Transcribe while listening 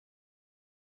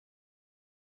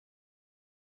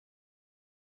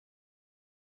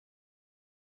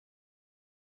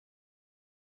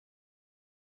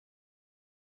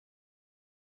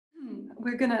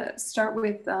We're going to start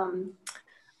with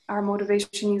our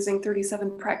motivation using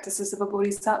 37 practices of a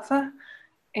Bodhisattva.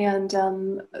 And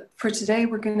for today,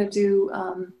 we're going to do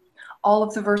all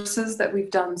of the verses that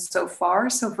we've done so far.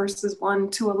 So verses 1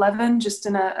 to 11, just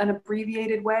in an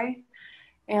abbreviated way.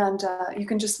 And you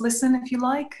can just listen if you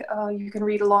like. You can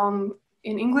read along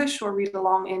in English or read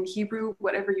along in Hebrew,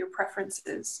 whatever your preference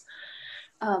is.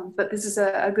 But this is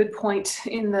a good point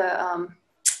in the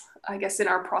I guess in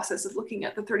our process of looking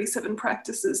at the 37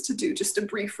 practices to do just a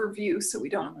brief review so we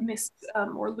don't miss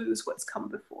or lose what's come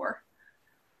before.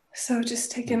 So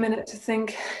just take a minute to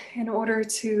think in order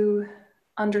to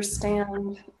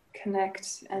understand,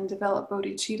 connect, and develop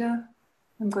bodhicitta.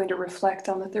 I'm going to reflect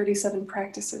on the 37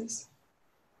 practices.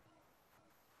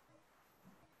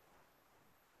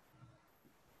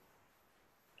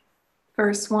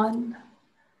 Verse 1,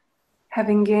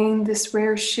 having gained this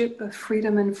rare ship of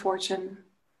freedom and fortune,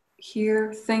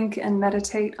 hear, think, and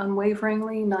meditate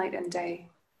unwaveringly night and day,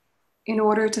 in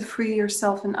order to free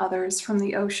yourself and others from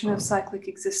the ocean of cyclic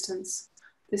existence.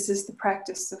 This is the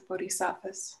practice of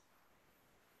bodhisattvas.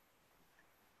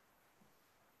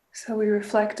 So we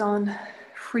reflect on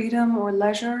freedom or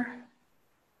leisure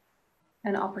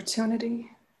and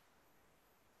opportunity,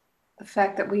 the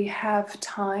fact that we have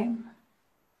time,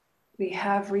 we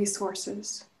have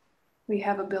resources, we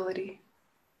have ability.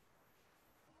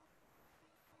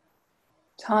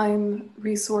 Time,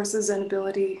 resources, and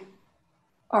ability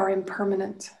are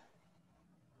impermanent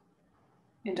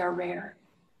and are rare.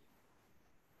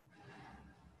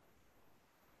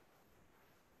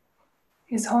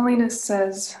 His Holiness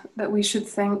says that we should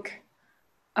think,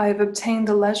 I have obtained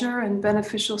the leisure and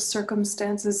beneficial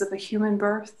circumstances of a human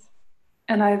birth,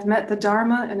 and I have met the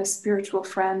Dharma and a spiritual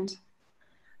friend.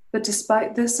 But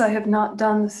despite this, I have not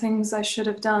done the things I should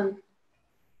have done,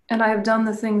 and I have done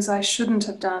the things I shouldn't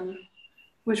have done,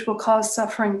 which will cause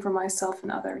suffering for myself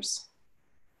and others.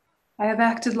 I have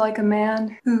acted like a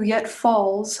man who yet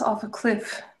falls off a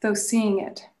cliff, though seeing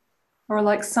it, or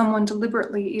like someone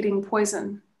deliberately eating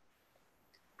poison.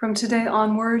 From today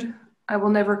onward, I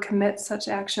will never commit such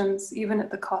actions, even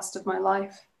at the cost of my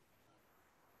life.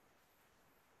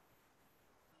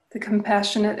 The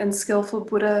compassionate and skillful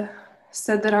Buddha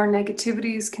said that our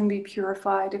negativities can be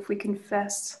purified if we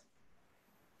confess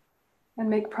and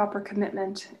make proper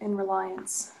commitment in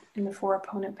reliance in the four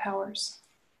opponent powers.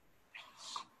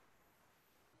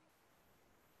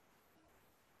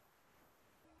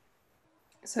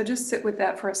 So just sit with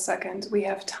that for a second. We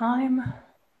have time,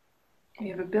 we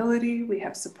have ability, we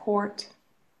have support.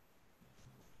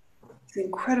 It's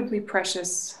incredibly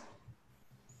precious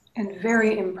and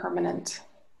very impermanent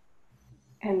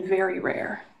and very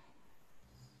rare.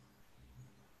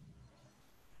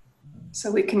 So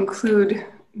we conclude,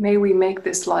 may we make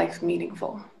this life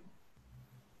meaningful.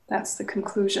 That's the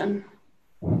conclusion.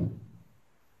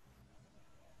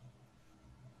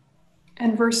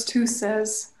 And verse 2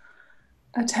 says,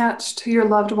 attached to your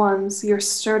loved ones, you're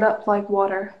stirred up like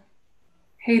water.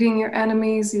 Hating your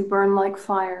enemies, you burn like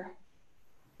fire.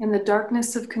 In the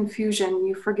darkness of confusion,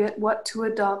 you forget what to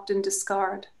adopt and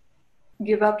discard.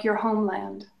 Give up your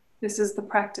homeland. This is the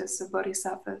practice of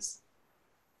bodhisattvas.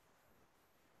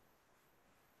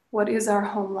 What is our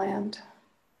homeland?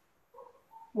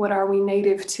 What are we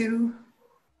native to?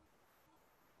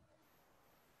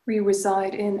 We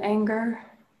reside in anger,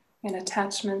 in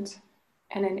attachment,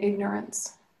 and in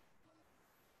ignorance.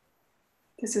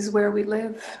 This is where we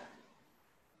live.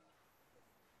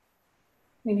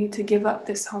 We need to give up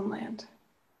this homeland.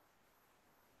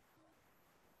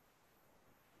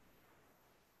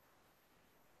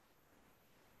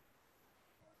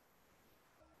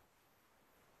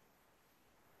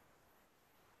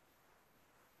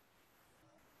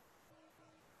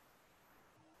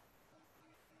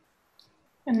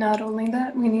 And not only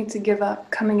that, we need to give up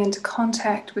coming into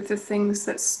contact with the things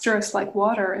that stir us like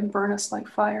water and burn us like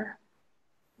fire.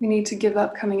 We need to give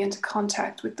up coming into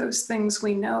contact with those things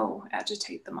we know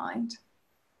agitate the mind.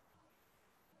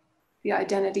 The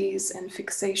identities and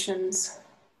fixations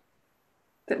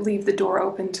that leave the door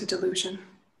open to delusion.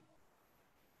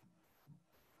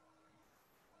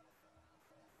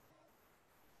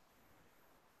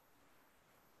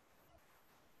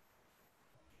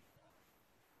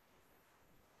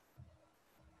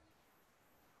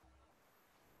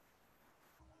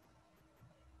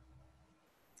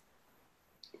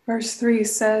 Verse 3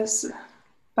 says,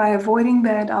 by avoiding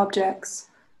bad objects,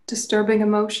 disturbing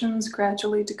emotions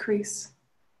gradually decrease.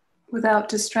 Without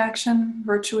distraction,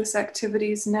 virtuous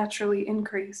activities naturally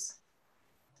increase.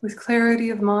 With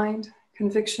clarity of mind,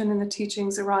 conviction in the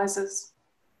teachings arises.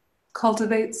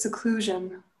 Cultivate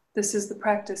seclusion. This is the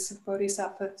practice of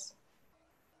bodhisattvas.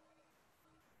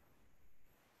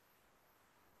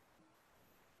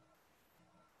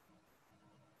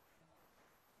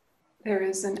 There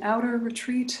is an outer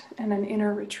retreat and an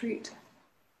inner retreat.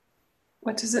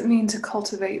 What does it mean to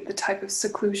cultivate the type of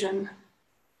seclusion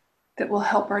that will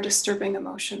help our disturbing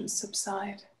emotions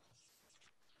subside?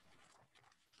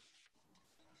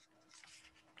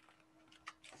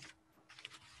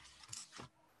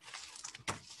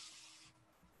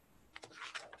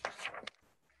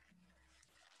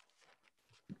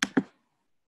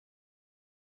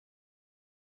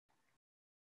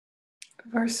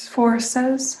 Verse 4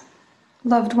 says,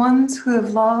 "Loved ones who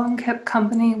have long kept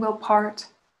company will part.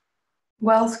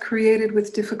 Wealth created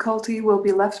with difficulty will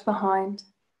be left behind.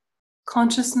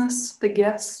 Consciousness, the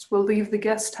guest, will leave the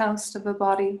guest house of a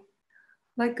body.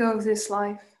 Let go of this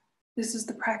life. This is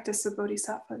the practice of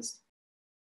bodhisattvas."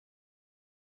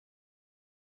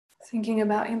 Thinking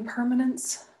about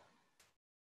impermanence,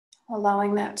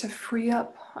 allowing that to free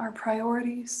up our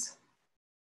priorities,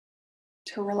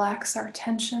 to relax our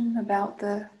tension about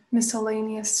the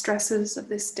miscellaneous stresses of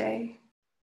this day.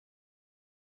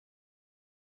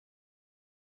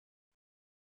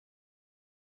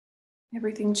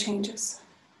 Everything changes.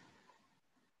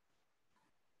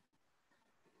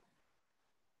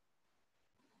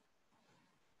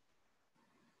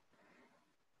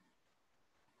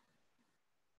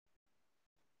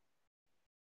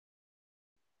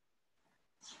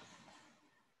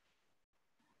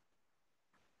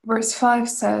 Verse 5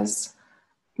 says,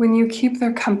 "When you keep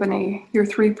their company, your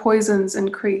three poisons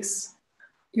increase.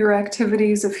 Your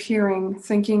activities of hearing,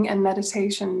 thinking, and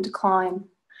meditation decline,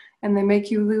 and they make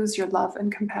you lose your love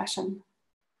and compassion.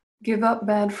 Give up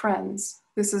bad friends.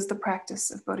 This is the practice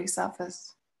of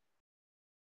bodhisattvas."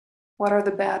 What are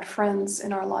the bad friends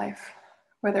in our life?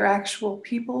 Whether actual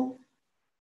people,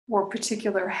 or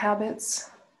particular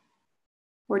habits,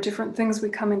 or different things we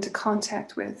come into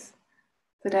contact with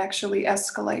that actually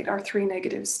escalate our three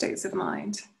negative states of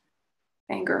mind: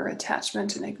 anger,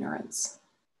 attachment, and ignorance.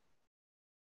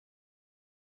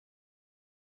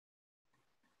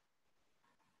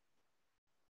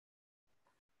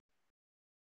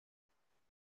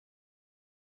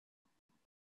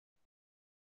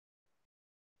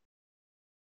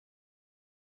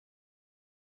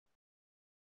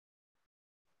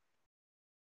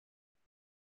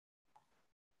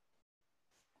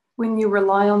 When you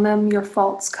rely on them, your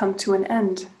faults come to an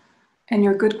end, and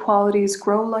your good qualities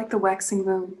grow like the waxing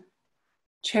moon.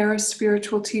 Cherish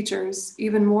spiritual teachers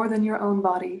even more than your own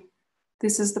body.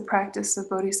 This is the practice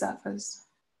of bodhisattvas.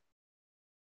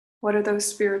 What are those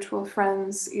spiritual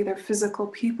friends? Either physical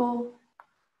people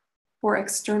or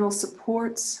external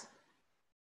supports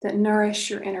that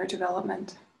nourish your inner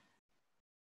development.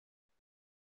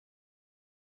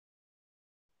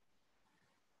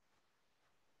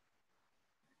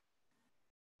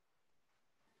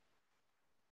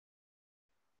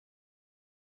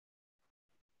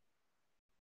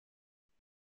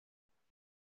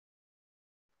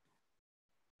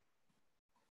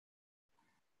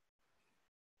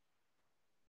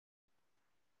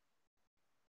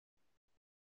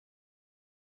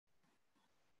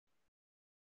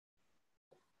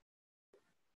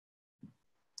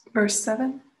 Verse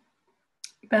 7,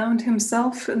 "Bound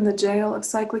himself in the jail of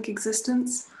cyclic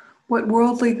existence, what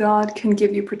worldly god can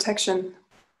give you protection?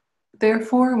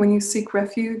 Therefore, when you seek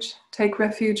refuge, take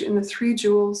refuge in the three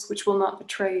jewels which will not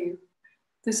betray you.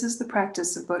 This is the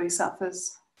practice of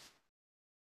bodhisattvas."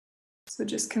 So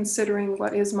just considering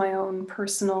what is my own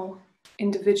personal,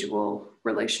 individual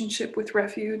relationship with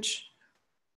refuge.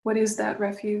 What is that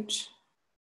refuge?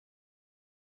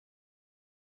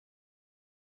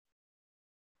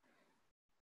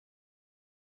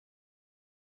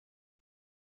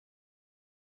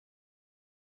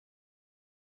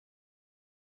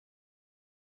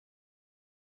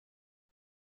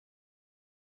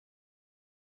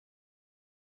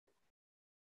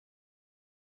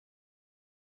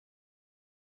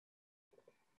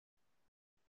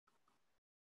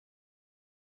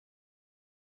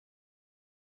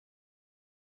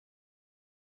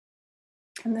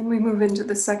 And then we move into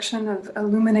the section of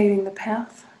illuminating the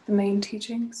path, the main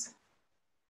teachings.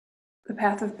 The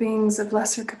path of beings of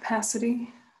lesser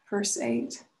capacity, verse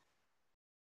 8.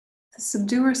 "The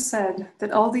subduer said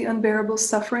that all the unbearable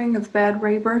suffering of bad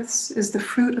rebirths is the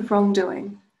fruit of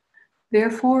wrongdoing.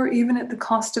 Therefore, even at the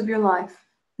cost of your life,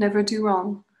 never do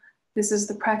wrong. This is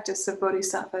the practice of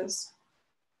bodhisattvas."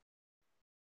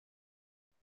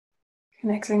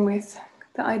 Connecting with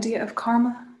the idea of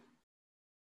karma.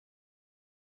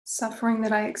 Suffering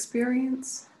that I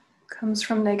experience comes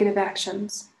from negative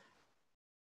actions.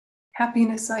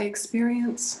 Happiness I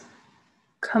experience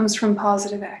comes from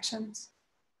positive actions.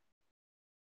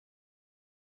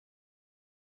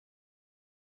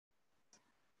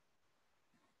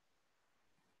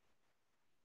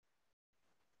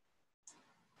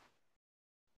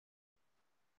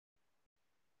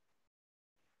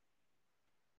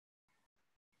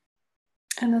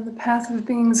 And then the path of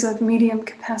beings of medium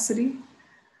capacity.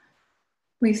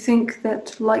 We think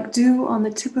that, like dew on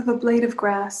the tip of a blade of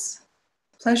grass,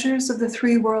 pleasures of the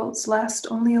three worlds last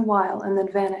only a while and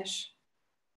then vanish.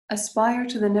 Aspire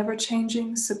to the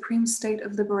never-changing supreme state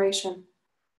of liberation.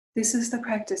 This is the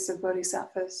practice of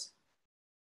Bodhisattvas.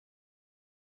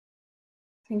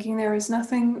 Thinking there is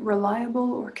nothing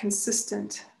reliable or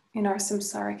consistent in our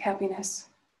samsaric happiness.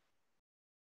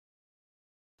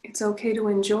 It's okay to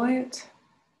enjoy it.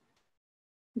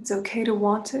 It's okay to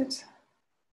want it.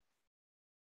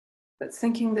 But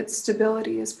thinking that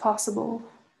stability is possible,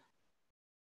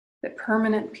 that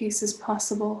permanent peace is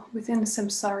possible within a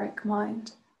samsaric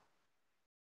mind,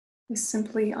 is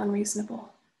simply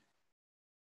unreasonable.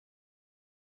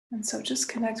 And so just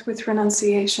connect with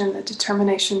renunciation, the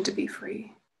determination to be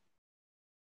free,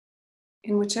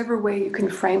 in whichever way you can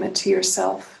frame it to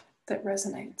yourself that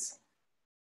resonates.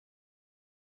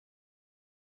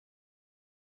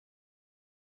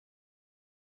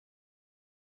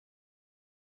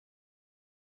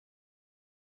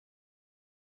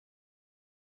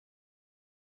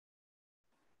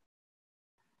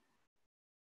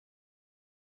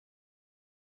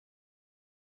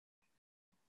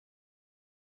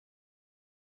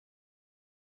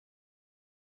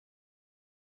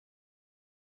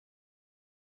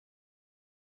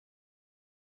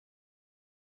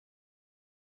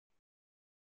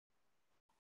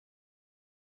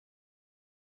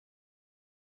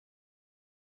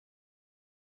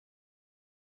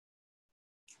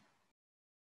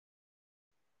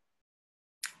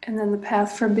 And then the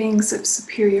path for beings of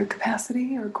superior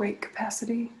capacity or great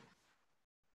capacity.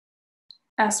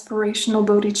 Aspirational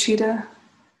bodhicitta.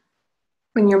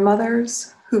 When your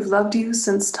mothers, who've loved you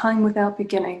since time without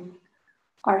beginning,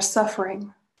 are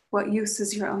suffering, what use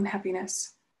is your own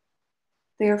happiness?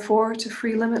 Therefore, to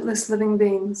free limitless living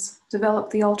beings, develop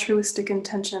the altruistic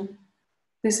intention.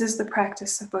 This is the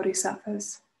practice of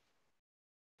bodhisattvas.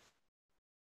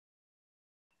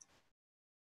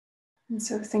 And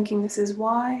so thinking this is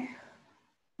why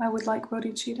I would like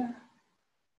bodhicitta.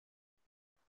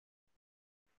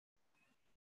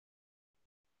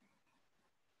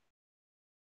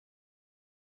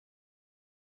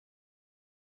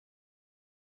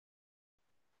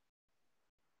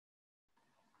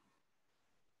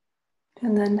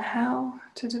 And then how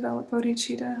to develop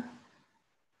bodhicitta.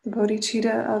 The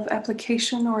bodhicitta of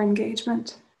application or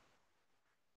engagement.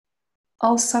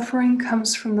 All suffering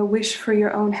comes from the wish for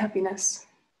your own happiness.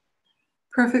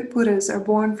 Perfect Buddhas are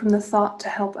born from the thought to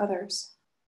help others.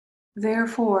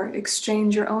 Therefore,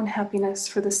 exchange your own happiness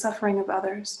for the suffering of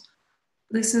others.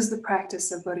 This is the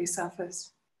practice of bodhisattvas.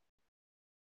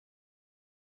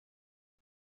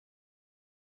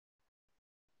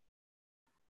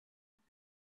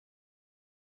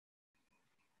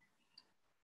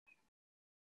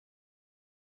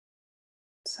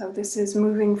 So this is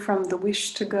moving from the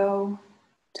wish to go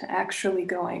to actually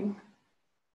going.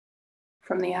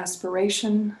 From the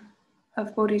aspiration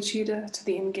of bodhicitta to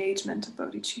the engagement of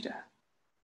bodhicitta.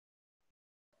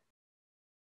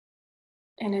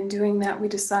 And in doing that, we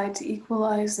decide to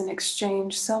equalize and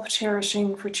exchange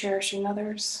self-cherishing for cherishing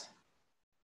others.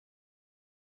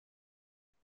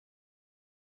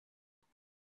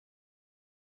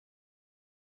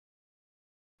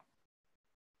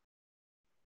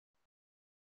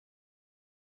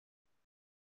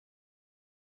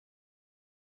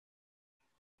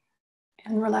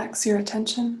 And relax your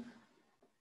attention.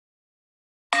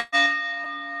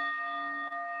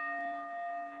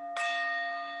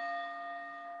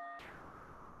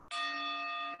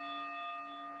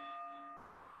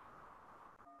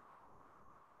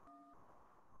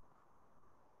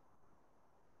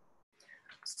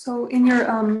 So in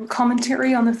your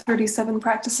commentary on the 37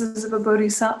 practices of a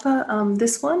bodhisattva,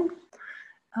 this one,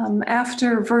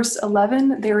 after verse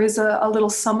 11, there is a little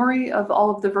summary of all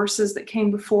of the verses that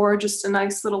came before, just a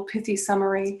nice little pithy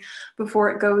summary before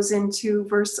it goes into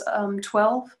verse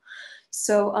 12.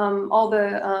 So all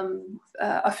the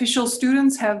official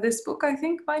students have this book, I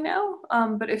think, by now.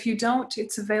 But if you don't,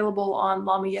 it's available on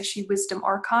Lama Yeshe Wisdom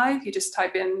Archive. You just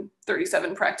type in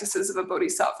 37 Practices of a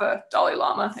Bodhisattva, Dalai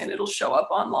Lama, and it'll show up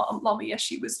on Lama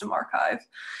Yeshe Wisdom Archive.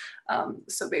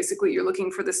 So basically, you're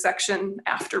looking for the section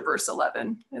after verse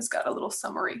 11. It's got a little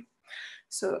summary.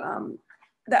 So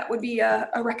that would be a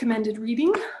recommended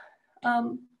reading.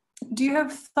 Do you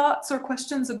have thoughts or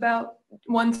questions about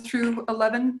 1 through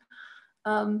 11?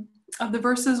 Of the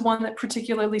verses, one that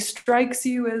particularly strikes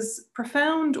you as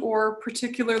profound or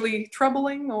particularly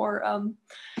troubling, or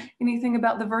anything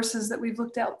about the verses that we've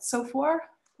looked at so far?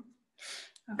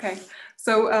 Okay,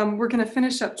 so we're going to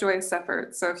finish up Joyous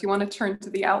Effort. So if you want to turn to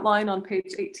the outline on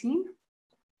page 18.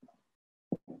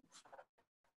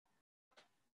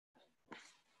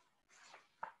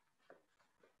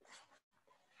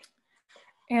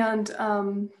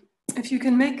 And if you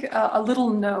can make a little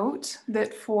note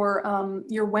that for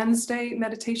your Wednesday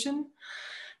meditation,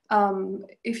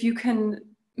 if you can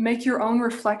make your own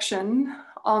reflection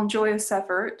on joyous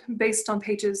effort based on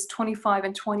pages 25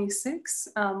 and 26,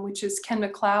 which is Ken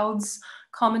MacLeod's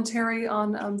commentary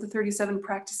on the 37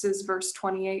 practices, verse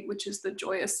 28, which is the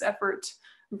joyous effort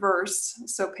verse.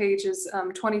 So pages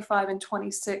 25 and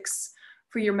 26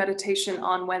 for your meditation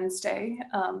on Wednesday.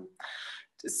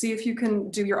 To see if you can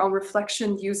do your own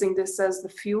reflection using this as the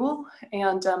fuel.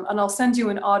 And I'll send you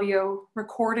an audio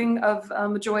recording of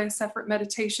a joyous effort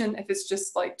meditation. If it's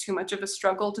just like too much of a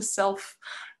struggle to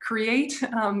self-create,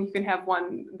 you can have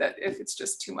one that if it's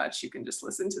just too much, you can just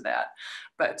listen to that.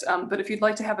 But if you'd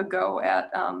like to have a go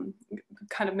at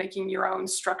kind of making your own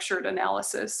structured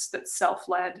analysis that's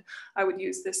self-led, I would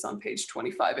use this on page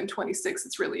 25 and 26.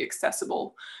 It's really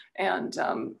accessible. And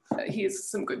he has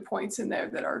some good points in there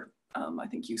that are I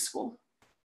think useful.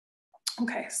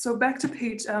 Okay, so back to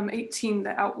page 18, the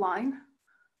outline.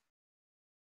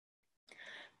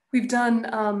 We've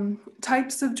done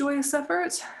types of joyous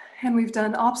effort, and we've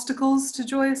done obstacles to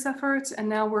joyous effort, and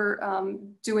now we're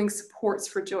doing supports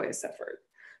for joyous effort.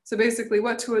 So basically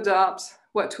what to adopt,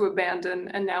 what to abandon,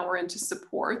 and now we're into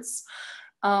supports.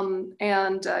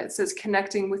 It says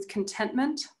connecting with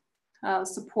contentment,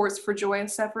 supports for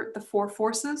joyous effort, the 4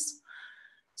 forces.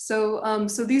 So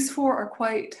these 4 are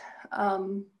quite,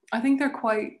 I think they're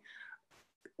quite,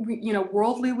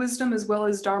 worldly wisdom as well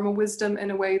as Dharma wisdom in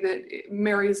a way that it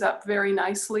marries up very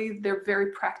nicely. They're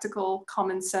very practical,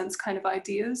 common sense kind of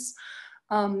ideas.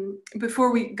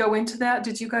 Before we go into that,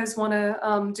 did you guys want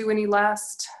to do any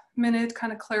last minute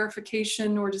kind of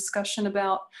clarification or discussion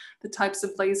about the types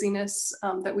of laziness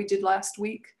that we did last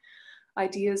week?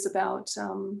 Ideas about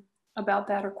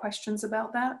that or questions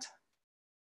about that?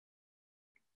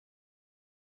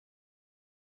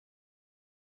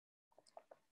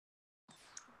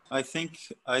 I think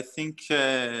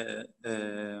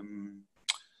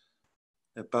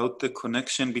about the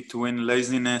connection between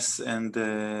laziness and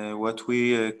what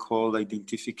we call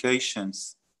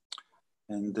identifications,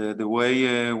 and the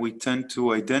way we tend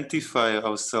to identify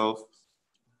ourselves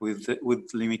with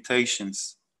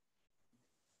limitations.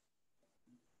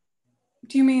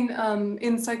 Do you mean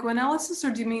in psychoanalysis,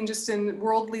 or do you mean just in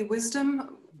worldly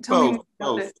wisdom? Tell me more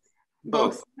about it.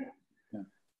 Both.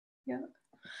 Yeah.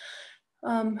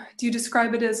 Do you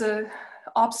describe it as an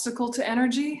obstacle to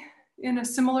energy in a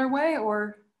similar way,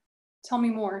 or tell me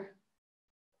more?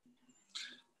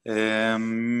 Yeah,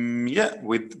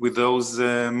 with those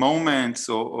moments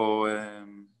or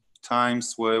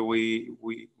times where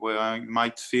where I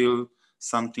might feel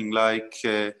something like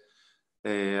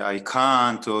I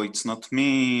can't, or it's not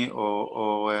me,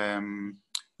 or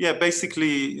yeah,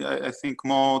 basically I think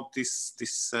more this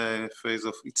phrase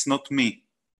of it's not me.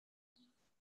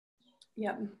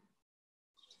 Yeah.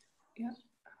 Yeah.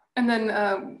 And then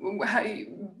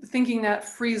thinking that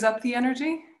frees up the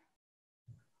energy,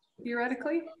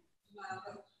 theoretically?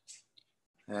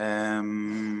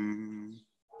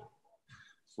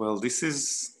 Well, this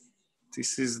is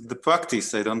the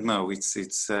practice. I don't know.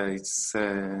 It's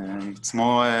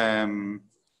more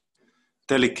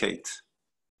delicate.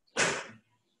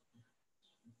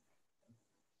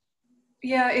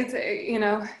 Yeah, it's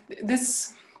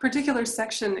this particular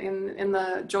section in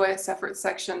the joyous effort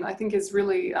section, I think is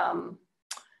really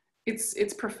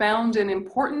it's profound and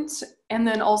important, and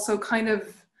then also kind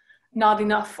of not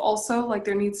enough. Also, like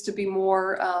there needs to be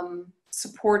more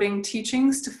supporting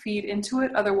teachings to feed into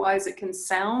it. Otherwise, it can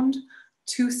sound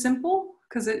too simple,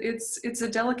 because it's a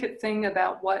delicate thing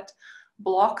about what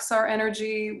blocks our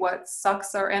energy, what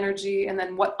sucks our energy, and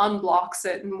then what unblocks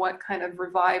it and what kind of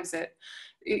revives it.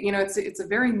 It's a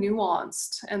very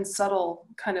nuanced and subtle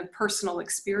kind of personal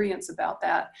experience about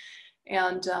that.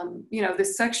 And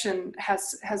this section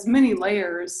has many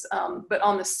layers, but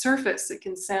on the surface it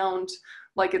can sound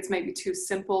like it's maybe too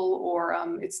simple, or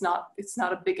it's not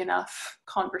a big enough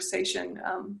conversation.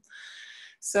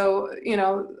 So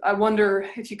I wonder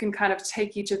if you can kind of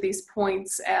take each of these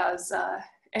points as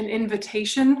an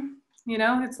invitation.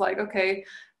 It's like, okay,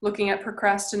 looking at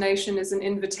procrastination is an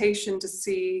invitation to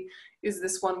see, is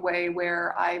this one way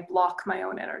where I block my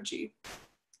own energy?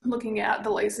 Looking at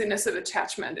the laziness of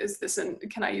attachment,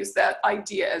 can I use that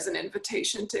idea as an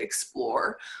invitation to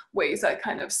explore ways I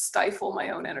kind of stifle my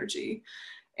own energy?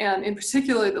 And in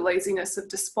particular, the laziness of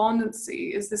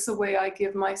despondency, is this a way I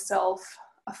give myself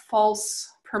a false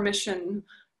permission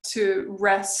to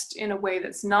rest in a way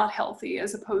that's not healthy,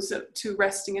 as opposed to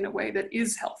resting in a way that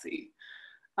is healthy?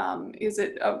 Is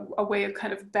it a way of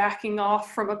kind of backing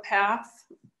off from a path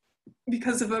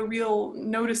because of a real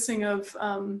noticing of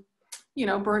you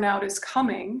know, burnout is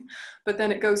coming, but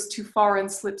then it goes too far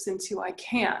and slips into I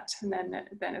can't, and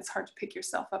then it's hard to pick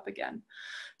yourself up again.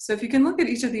 So if you can look at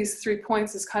each of these 3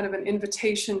 points as kind of an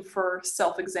invitation for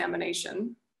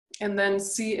self-examination, and then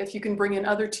see if you can bring in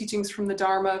other teachings from the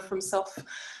Dharma, from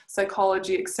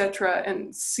self-psychology, etc.,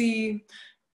 and see,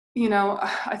 you know,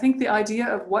 I think the idea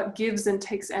of what gives and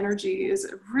takes energy is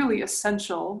a really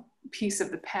essential piece of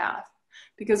the path,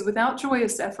 because without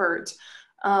joyous effort,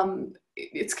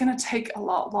 it's going to take a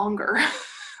lot longer.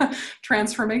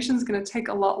 Transformation is going to take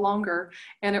a lot longer,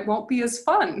 and it won't be as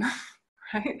fun,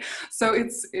 right? So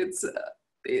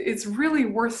it's really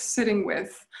worth sitting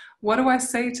with. What do I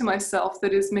say to myself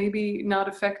that is maybe not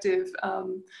effective,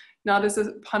 not as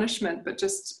a punishment, but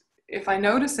just if I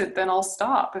notice it, then I'll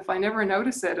stop. If I never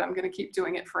notice it, I'm going to keep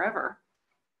doing it forever.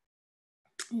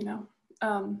 You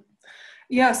know,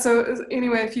 yeah. So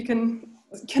anyway, if you can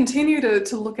continue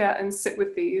to look at and sit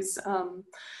with these,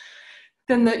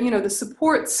 then the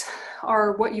supports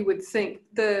are what you would think.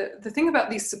 The thing about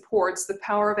these supports, the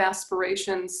power of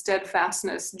aspiration,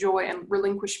 steadfastness, joy, and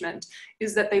relinquishment,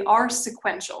 is that they are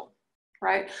sequential,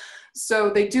 right? So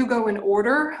they do go in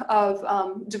order of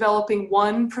developing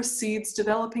one precedes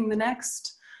developing the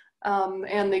next,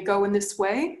 and they go in this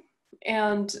way.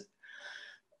 And,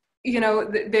 you know,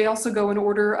 they also go in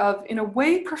order of, in a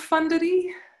way,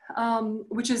 profundity,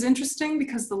 which is interesting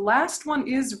because the last one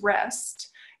is rest.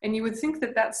 And you would think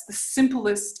that that's the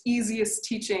simplest, easiest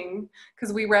teaching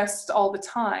because we rest all the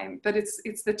time, but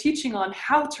it's the teaching on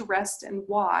how to rest and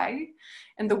why,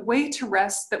 and the way to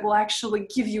rest that will actually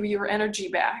give you your energy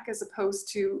back as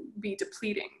opposed to be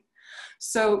depleting.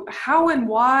 So how and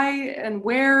why and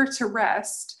where to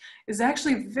rest is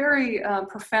actually a very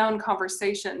profound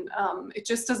conversation. It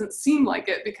just doesn't seem like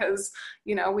it because,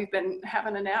 you know, we've been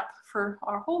having a nap for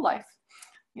our whole life.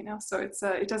 You know, so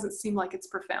it doesn't seem like it's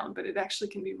profound, but it actually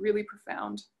can be really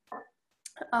profound.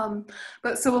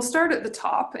 But so we'll start at the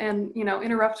top, and, you know,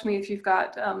 interrupt me if you've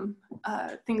got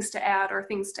things to add or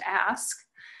things to ask.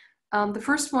 The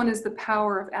first one is the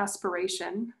power of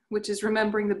aspiration, which is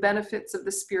remembering the benefits of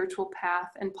the spiritual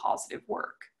path and positive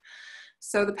work.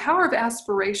 So the power of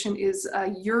aspiration is a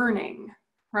yearning,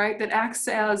 right, that acts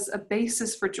as a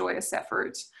basis for joyous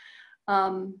effort.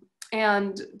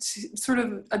 And sort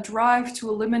of a drive to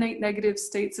eliminate negative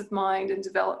states of mind and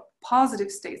develop positive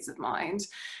states of mind.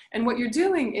 And what you're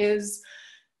doing is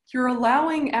you're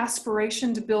allowing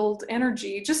aspiration to build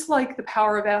energy, just like the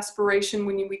power of aspiration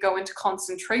when we go into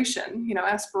concentration. You know,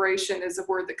 aspiration is a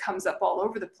word that comes up all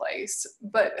over the place,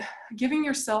 but giving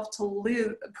yourself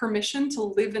permission to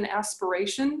live in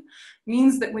aspiration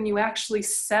means that when you actually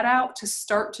set out to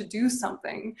start to do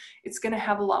something, it's going to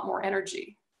have a lot more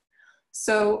energy.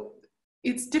 So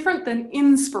it's different than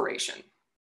inspiration,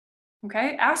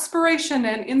 okay? Aspiration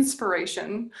and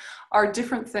inspiration are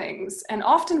different things. And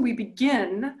often we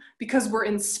begin because we're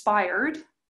inspired,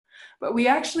 but we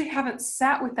actually haven't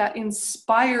sat with that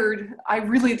inspired, I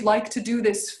really like to do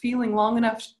this feeling long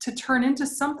enough to turn into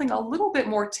something a little bit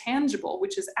more tangible,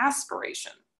 which is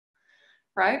aspiration,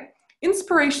 right?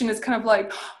 Inspiration is kind of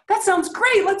like, that sounds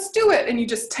great, let's do it. And you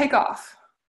just take off,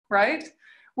 right?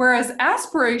 Whereas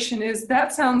aspiration is,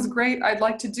 that sounds great, I'd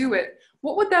like to do it.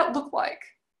 What would that look like?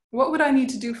 What would I need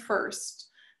to do first?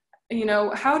 You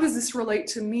know, how does this relate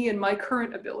to me and my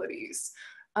current abilities?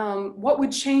 What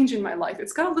would change in my life?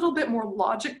 It's got a little bit more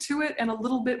logic to it and a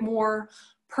little bit more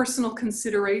personal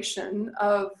consideration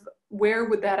of where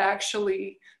would that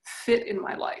actually fit in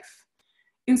my life.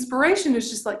 Inspiration is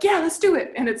just like, yeah, let's do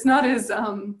it. And it's not as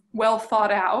well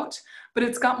thought out, but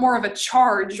it's got more of a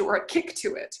charge or a kick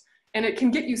to it. And it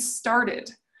can get you started.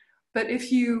 But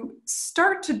if you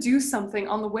start to do something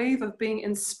on the wave of being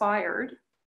inspired,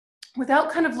 without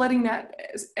kind of letting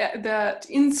that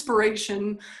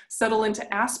inspiration settle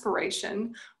into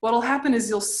aspiration, what'll happen is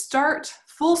you'll start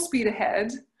full speed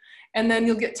ahead, and then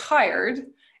you'll get tired,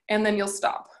 and then you'll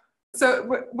stop. So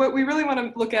what we really want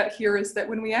to look at here is that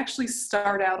when we actually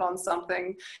start out on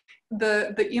something,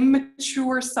 the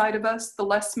immature side of us, the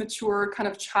less mature kind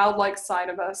of childlike side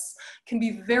of us can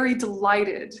be very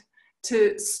delighted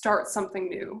to start something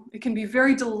new. It can be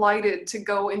very delighted to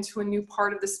go into a new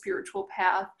part of the spiritual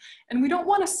path. And we don't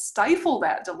want to stifle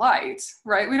that delight,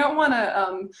 right? We don't want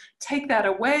to take that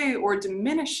away or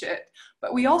diminish it,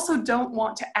 but we also don't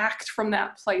want to act from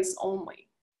that place only.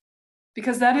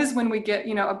 Because that is when we get,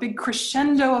 you know, a big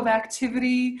crescendo of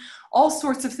activity, all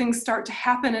sorts of things start to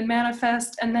happen and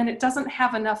manifest, and then it doesn't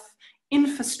have enough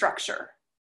infrastructure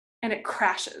and it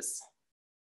crashes,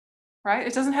 right?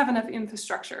 It doesn't have enough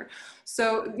infrastructure.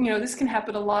 So, you know, this can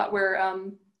happen a lot where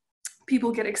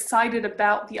people get excited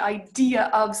about the idea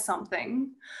of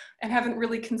something and haven't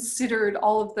really considered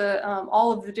all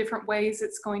of the different ways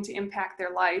it's going to impact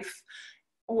their life,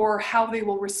 or how they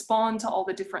will respond to all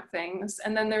the different things.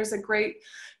 And then there's a great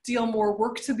deal more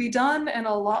work to be done and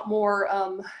a lot more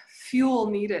fuel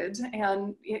needed,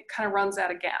 and it kind of runs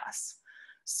out of gas.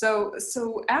 So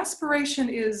aspiration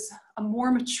is a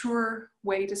more mature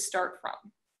way to start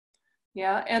from.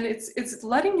 Yeah, and it's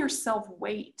letting yourself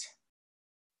wait.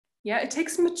 Yeah, it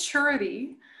takes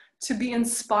maturity to be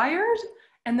inspired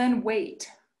and then wait.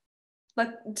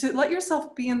 Let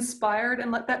yourself be inspired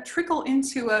and let that trickle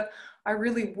into I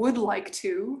really would like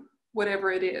to,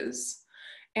 whatever it is,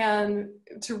 and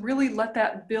to really let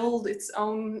that build its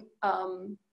own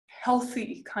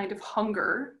healthy kind of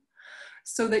hunger,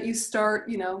 so that you start,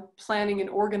 planning and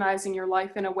organizing your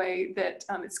life in a way that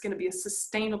it's going to be a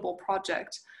sustainable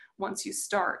project once you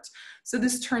start. So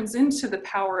this turns into the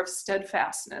power of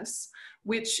steadfastness,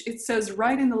 which it says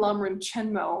right in the Lamrim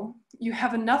Chenmo, you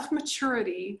have enough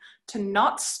maturity to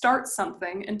not start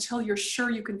something until you're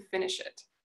sure you can finish it.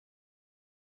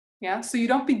 Yeah, so you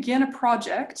don't begin a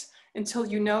project until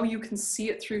you know you can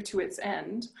see it through to its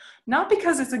end. Not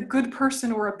because it's a good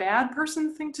person or a bad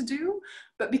person thing to do,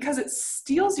 but because it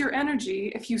steals your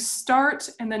energy if you start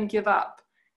and then give up.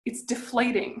 It's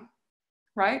deflating,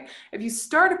 right? If you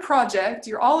start a project,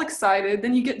 you're all excited,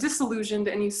 then you get disillusioned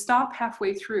and you stop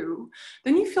halfway through,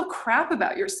 then you feel crap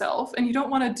about yourself and you don't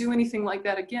want to do anything like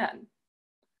that again.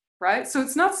 Right? So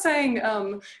it's not saying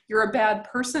you're a bad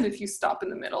person if you stop in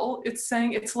the middle. It's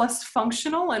saying it's less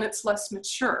functional and it's less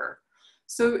mature.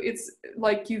 So it's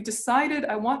like you've decided,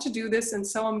 I want to do this, and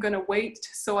so I'm going to wait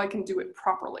so I can do it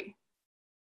properly.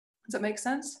 Does that make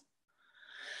sense?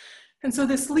 And so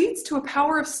this leads to a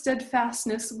power of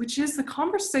steadfastness, which is the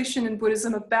conversation in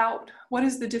Buddhism about what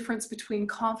is the difference between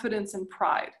confidence and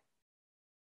pride.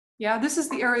 Yeah, this is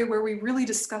the area where we really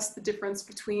discuss the difference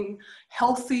between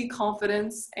healthy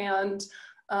confidence and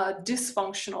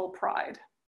dysfunctional pride.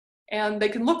 And they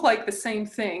can look like the same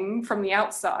thing from the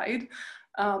outside.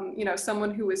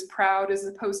 Someone who is proud as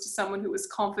opposed to someone who is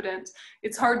confident.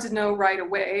 It's hard to know right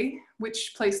away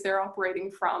which place they're operating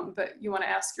from, but you want to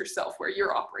ask yourself where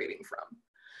you're operating from.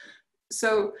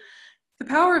 So the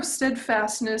power of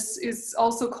steadfastness is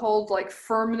also called like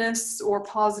firmness or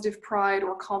positive pride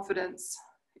or confidence.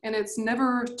 And it's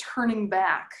never turning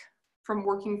back from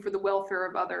working for the welfare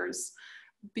of others,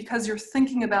 because you're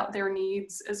thinking about their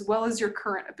needs as well as your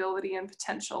current ability and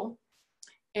potential.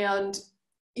 And,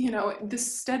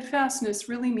 this steadfastness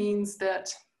really means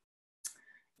that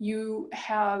you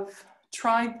have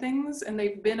tried things and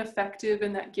they've been effective,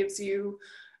 and that gives you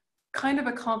kind of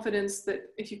a confidence that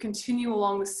if you continue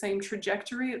along the same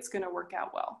trajectory, it's going to work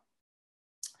out well.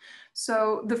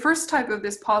 So the first type of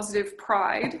this positive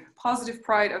pride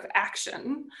of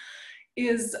action,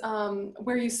 is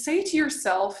where you say to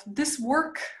yourself, this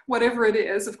work, whatever it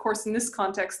is, of course, in this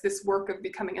context, this work of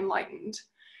becoming enlightened,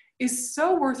 is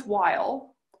so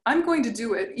worthwhile. I'm going to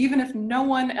do it, even if no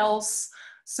one else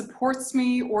supports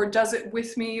me or does it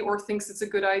with me or thinks it's a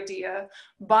good idea.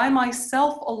 By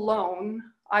myself alone,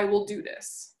 I will do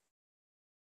this.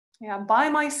 Yeah, by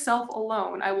myself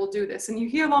alone, I will do this. And you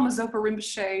hear Lama Zopa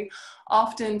Rinpoche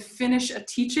often finish a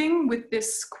teaching with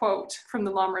this quote from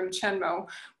the Lamrim Chenmo,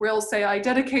 where he'll say, I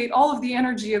dedicate all of the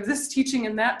energy of this teaching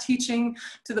and that teaching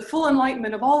to the full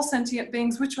enlightenment of all sentient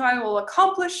beings, which I will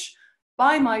accomplish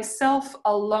by myself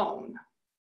alone.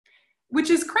 Which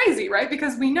is crazy, right?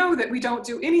 Because we know that we don't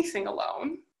do anything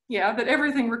alone. Yeah, that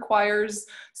everything requires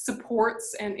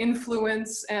supports and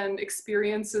influence and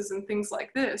experiences and things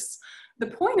like this. The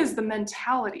point is the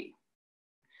mentality.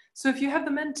 So if you have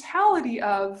the mentality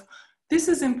of, this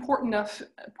is important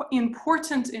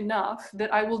enough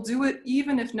that I will do it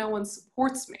even if no one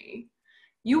supports me,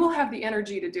 you will have the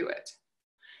energy to do it.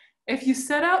 If you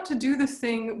set out to do the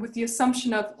thing with the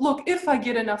assumption of, look, if I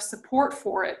get enough support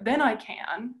for it, then I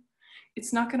can,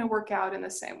 it's not going to work out in the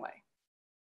same way.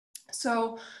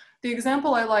 So the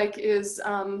example I like is,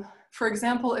 for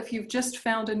example, if you've just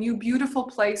found a new beautiful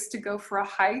place to go for a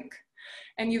hike,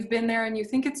 and you've been there and you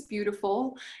think it's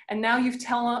beautiful, and now you've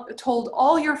told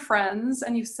all your friends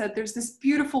and you've said, there's this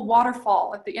beautiful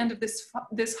waterfall at the end of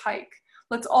this hike.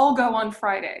 Let's all go on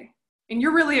Friday. And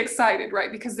you're really excited,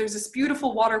 right? Because there's this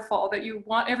beautiful waterfall that you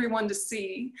want everyone to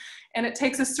see, and it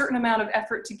takes a certain amount of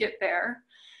effort to get there.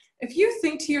 If you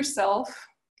think to yourself,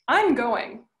 I'm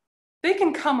going, they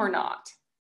can come or not.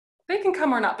 They can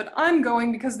come or not, but I'm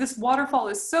going because this waterfall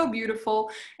is so beautiful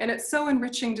and it's so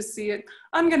enriching to see it.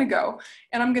 I'm going to go,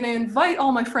 and I'm going to invite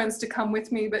all my friends to come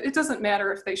with me, but it doesn't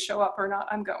matter if they show up or not,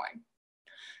 I'm going.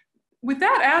 with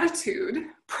that attitude,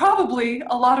 probably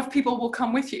a lot of people will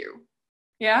come with you.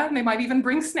 Yeah, and they might even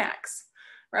bring snacks,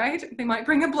 right? They might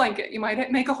bring a blanket. You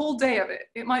might make a whole day of it.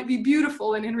 It might be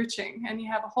beautiful and enriching, and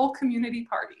you have a whole community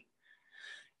party.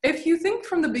 If you think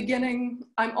from the beginning,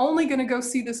 I'm only going to go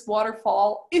see this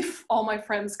waterfall if all my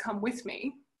friends come with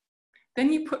me,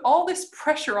 then you put all this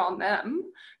pressure on them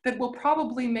that will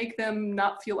probably make them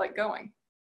not feel like going.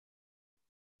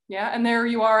 Yeah, and there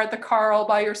you are at the car all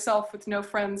by yourself with no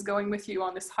friends going with you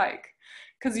on this hike,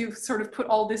 because you've sort of put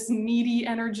all this needy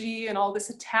energy and all this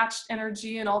attached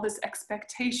energy and all this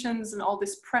expectations and all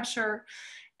this pressure.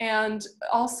 And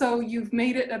also you've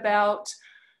made it about,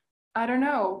 I don't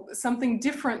know, something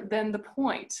different than the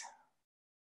point.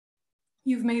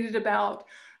 You've made it about,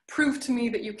 prove to me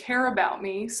that you care about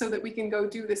me so that we can go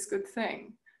do this good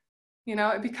thing. You know,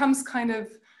 it becomes kind of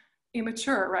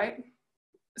immature, right?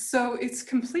 So it's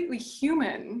completely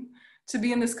human to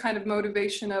be in this kind of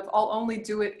motivation of, I'll only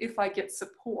do it if I get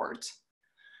support.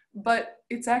 But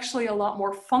it's actually a lot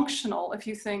more functional if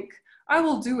you think, I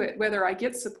will do it whether I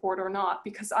get support or not,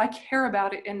 because I care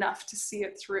about it enough to see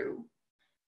it through.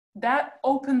 That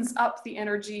opens up the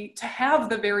energy to have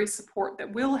the very support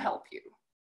that will help you.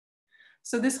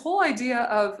 So this whole idea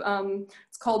of,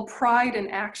 it's called pride in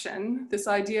action, this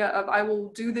idea of I will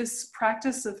do this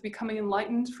practice of becoming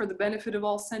enlightened for the benefit of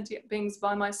all sentient beings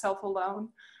by myself alone,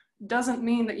 doesn't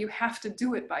mean that you have to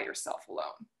do it by yourself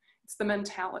alone. It's the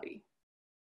mentality.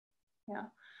 Yeah.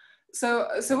 So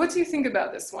what do you think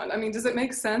about this one? I mean, does it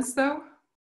make sense though?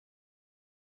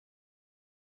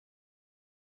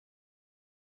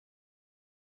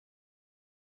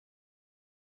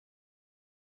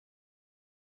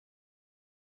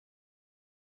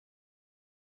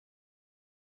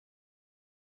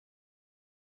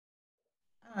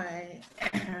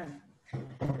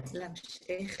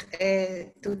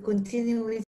 To continue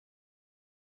with,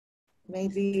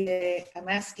 maybe I'm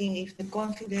asking if the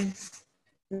confidence,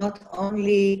 not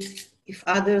only if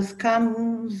others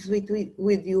comes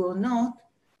with you or not,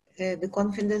 the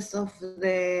confidence of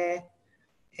the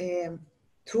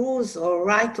truth or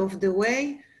right of the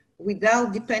way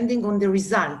without depending on the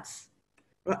results.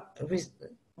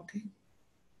 Okay.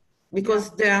 Because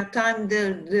there are times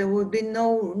there will be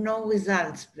no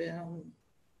results.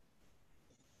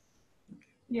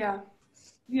 Yeah,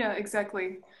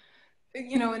 exactly.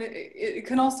 You know, and it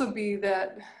can also be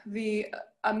that the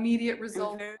immediate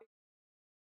result.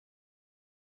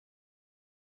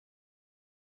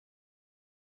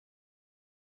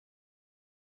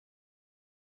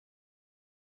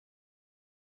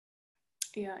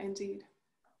 Yeah, indeed.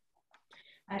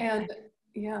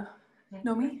 Yeah,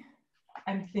 Nomi?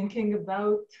 I'm thinking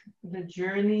about the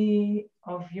Journey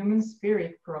of Human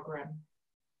Spirit program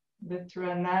that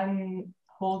Ranan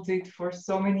holds it for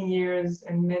so many years,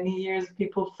 and many years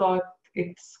people thought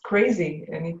it's crazy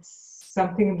and it's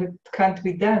something that can't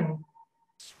be done,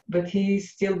 but he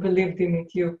still believed in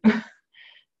it. You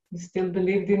still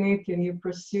believed in it, and you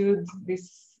pursued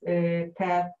this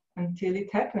path until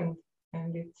it happened.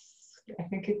 And I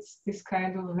think it's this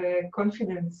kind of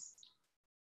confidence.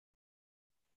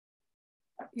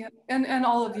 Yeah, and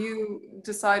all of you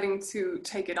deciding to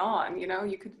take it on, you know,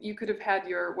 you could have had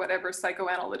your whatever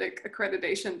psychoanalytic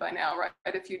accreditation by now, right?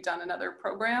 If you'd done another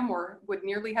program or would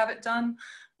nearly have it done,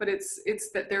 but it's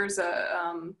that there's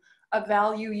a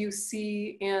value you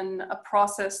see in a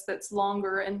process that's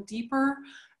longer and deeper,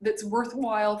 that's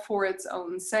worthwhile for its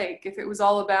own sake. If it was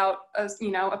all about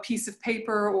a piece of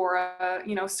paper or a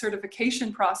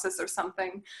certification process or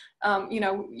something,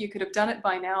 you could have done it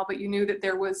by now, but you knew that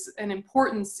there was an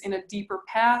importance in a deeper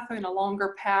path, in a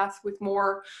longer path with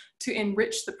more to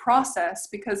enrich the process,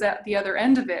 because at the other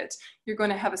end of it, you're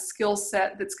going to have a skill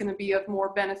set that's going to be of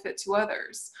more benefit to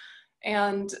others.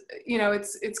 And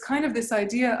it's kind of this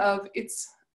idea of it's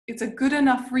a good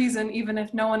enough reason even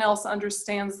if no one else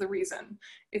understands the reason.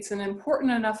 It's an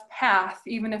important enough path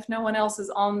even if no one else is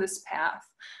on this path.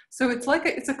 So it's like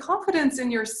it's a confidence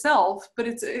in yourself, but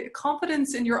it's a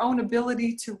confidence in your own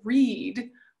ability to read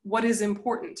what is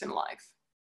important in life.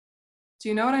 Do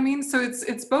you know what I mean? So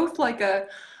it's both like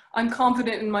I'm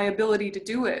confident in my ability to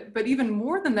do it, but even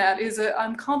more than that is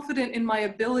I'm confident in my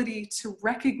ability to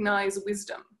recognize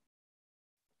wisdom.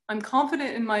 I'm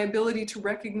confident in my ability to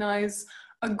recognize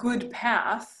a good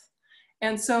path.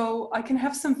 And so I can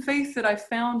have some faith that I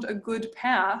found a good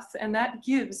path, and that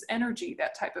gives energy,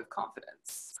 that type of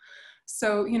confidence.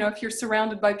 So, if you're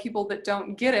surrounded by people that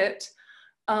don't get it,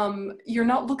 you're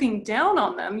not looking down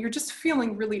on them. You're just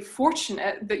feeling really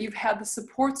fortunate that you've had the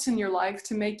supports in your life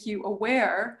to make you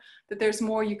aware that there's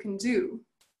more you can do.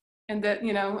 And that,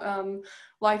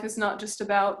 life is not just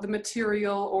about the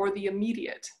material or the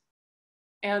immediate.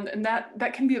 And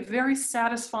that can be a very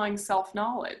satisfying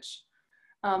self-knowledge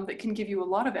that can give you a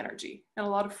lot of energy and a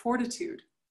lot of fortitude.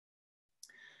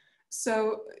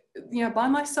 So, by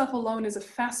myself alone is a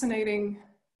fascinating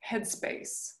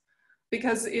headspace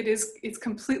because it's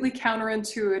completely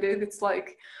counterintuitive. It's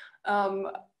like,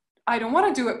 I don't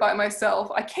want to do it by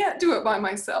myself. I can't do it by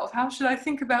myself. How should I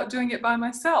think about doing it by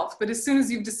myself? But as soon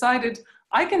as you've decided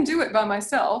I can do it by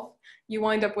myself, you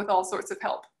wind up with all sorts of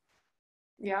help.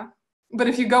 Yeah. But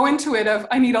if you go into it of,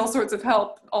 I need all sorts of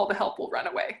help, all the help will run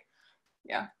away.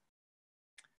 Yeah.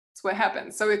 That's what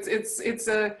happens. So it's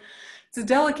a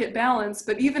delicate balance,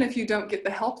 but even if you don't get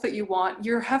the help that you want,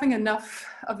 you're having enough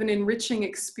of an enriching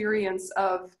experience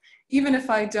of, even if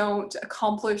I don't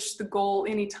accomplish the goal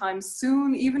anytime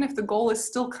soon, even if the goal is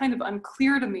still kind of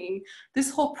unclear to me,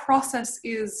 this whole process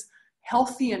is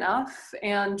healthy enough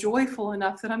and joyful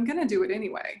enough that I'm going to do it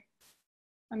anyway.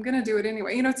 I'm going to do it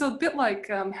anyway. It's a bit like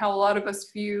how a lot of us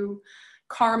view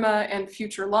karma and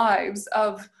future lives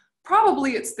of,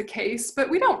 probably it's the case, but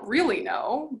we don't really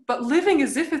know. But living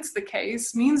as if it's the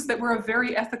case means that we're a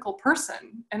very ethical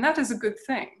person, and that is a good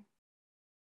thing.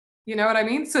 You know what I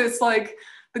mean? So it's like,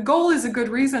 the goal is a good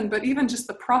reason, but even just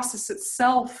the process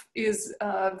itself is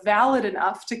valid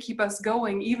enough to keep us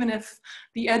going, even if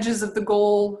the edges of the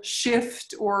goal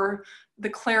shift or the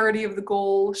clarity of the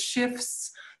goal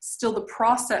shifts, still the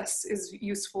process is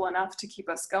useful enough to keep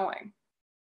us going.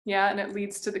 Yeah, and it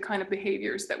leads to the kind of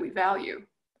behaviors that we value.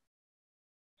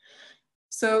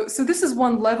 So this is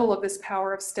one level of this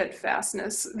power of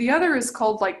steadfastness. The other is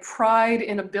called like pride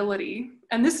in ability.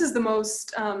 And this is the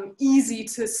most easy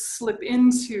to slip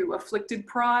into afflicted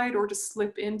pride or to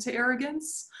slip into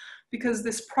arrogance, because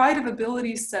this pride of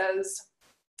ability says,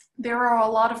 there are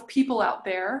a lot of people out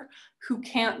there who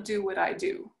can't do what I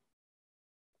do,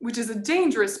 which is a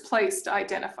dangerous place to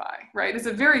identify, right? It's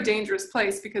a very dangerous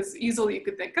place because easily you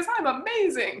could think, because I'm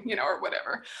amazing, or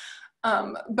whatever.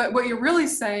 But what you're really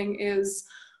saying is,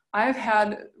 I've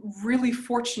had really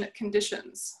fortunate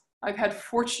conditions. I've had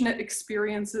fortunate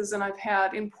experiences and I've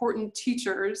had important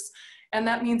teachers. And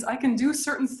that means I can do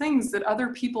certain things that other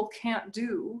people can't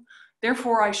do.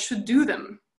 Therefore, I should do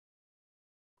them.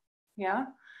 Yeah.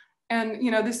 And,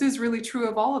 this is really true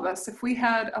of all of us. If we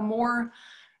had a more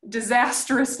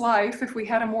disastrous life, if we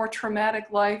had a more traumatic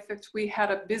life, if we had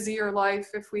a busier life,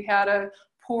 if we had a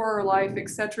poorer life,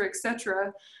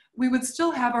 etc., we would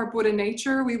still have our Buddha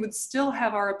nature, we would still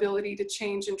have our ability to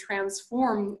change and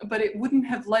transform, but it wouldn't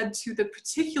have led to the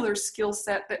particular skill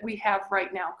set that we have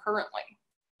right now currently.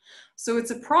 So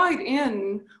it's a pride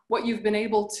in what you've been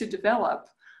able to develop,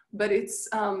 but it's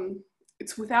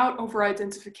without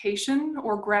over-identification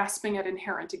or grasping at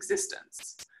inherent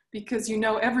existence, because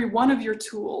every one of your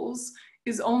tools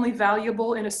is only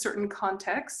valuable in a certain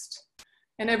context,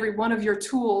 and every one of your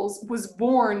tools was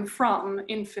born from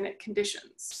infinite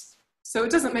conditions. So it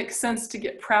doesn't make sense to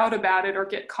get proud about it or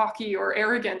get cocky or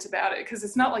arrogant about it, because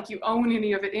it's not like you own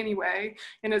any of it anyway,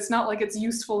 and it's not like it's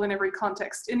useful in every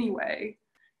context anyway.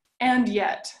 And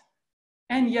yet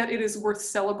it is worth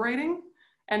celebrating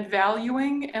and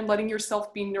valuing and letting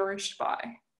yourself be nourished by.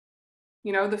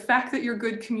 The fact that you're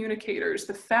good communicators,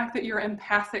 the fact that you're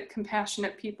empathic,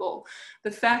 compassionate people,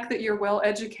 the fact that you're well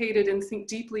educated and think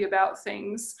deeply about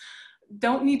things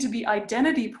don't need to be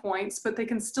identity points, but they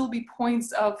can still be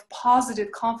points of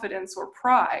positive confidence or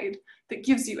pride that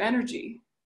gives you energy.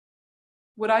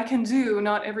 What I can do,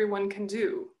 not everyone can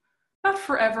do. Not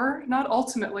forever, not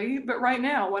ultimately, but right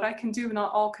now, what I can do,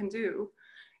 not all can do.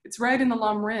 It's right in the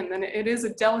Lam Rim, and it is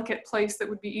a delicate place that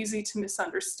would be easy to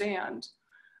misunderstand,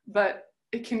 but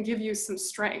it can give you some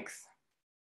strength.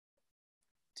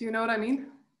 Do you know what I mean?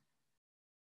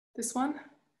 This one?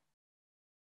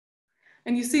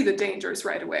 And you see the dangers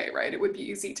right away, right? It would be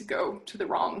easy to go to the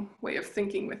wrong way of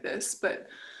thinking with this, but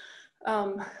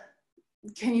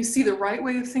can you see the right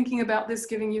way of thinking about this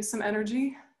giving you some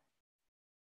energy?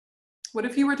 What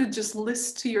if you were to just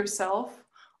list to yourself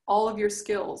all of your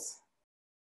skills?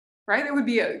 Right? It would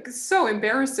be so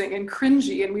embarrassing and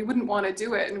cringy, and we wouldn't want to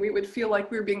do it, and we would feel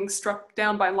like we were being struck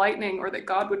down by lightning or that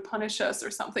God would punish us or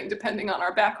something, depending on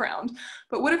our background.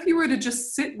 But what if you were to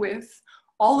just sit with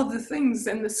all of the things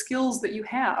and the skills that you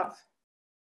have?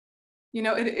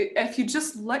 If you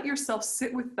just let yourself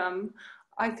sit with them,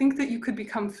 I think that you could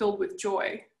become filled with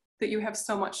joy, that you have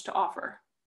so much to offer.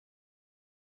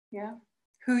 Yeah?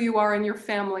 Who you are in your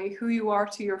family, who you are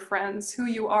to your friends, who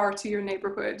you are to your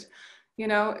neighborhood.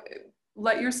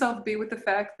 Let yourself be with the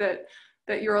fact that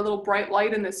you're a little bright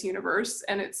light in this universe,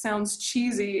 and it sounds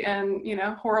cheesy and,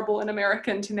 horrible and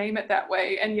American to name it that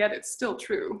way, and yet it's still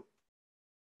true.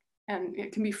 And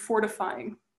it can be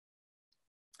fortifying.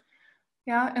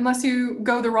 Yeah, unless you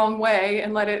go the wrong way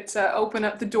and let it open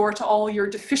up the door to all your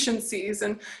deficiencies.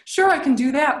 And sure, I can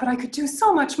do that, but I could do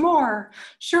so much more.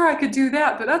 Sure, I could do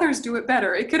that, but others do it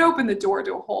better. It could open the door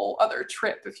to a whole other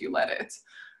trip if you let it.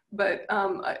 But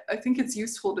I think it's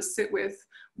useful to sit with,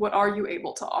 what are you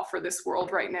able to offer this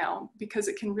world right now? Because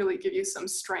it can really give you some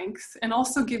strength and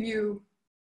also give you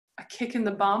a kick in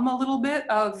the bum a little bit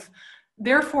of,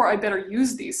 therefore I better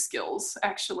use these skills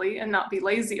actually and not be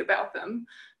lazy about them,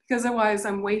 because otherwise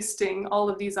I'm wasting all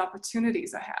of these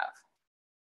opportunities I have,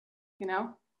 you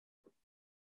know?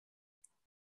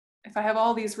 If I have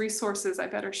all these resources, I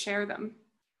better share them.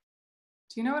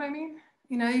 Do you know what I mean?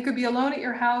 You know, you could be alone at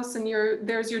your house and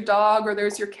there's your dog or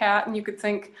there's your cat, and you could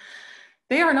think,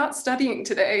 they are not studying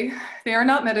today, they are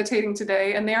not meditating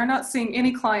today, and they are not seeing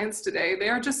any clients today. They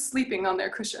are just sleeping on their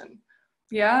cushion.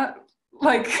 Yeah,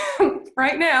 like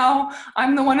right now,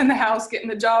 I'm the one in the house getting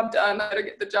the job done. I better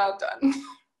get the job done,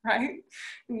 right?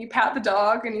 And you pat the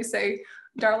dog and you say,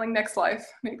 darling, next life,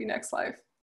 maybe next life,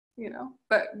 you know?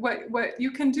 But what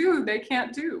you can do, they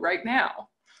can't do right now,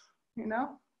 you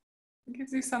know? It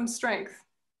gives you some strength.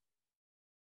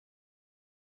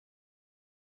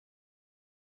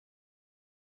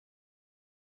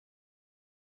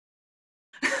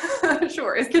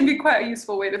 Sure, it can be quite a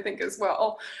useful way to think as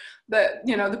well. That,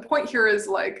 you know, the point here is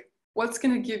like, what's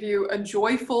going to give you a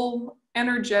joyful,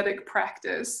 energetic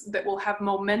practice that will have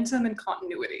momentum and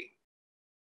continuity?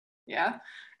 Yeah.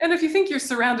 And if you think you're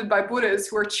surrounded by Buddhas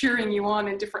who are cheering you on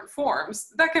in different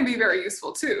forms, that can be very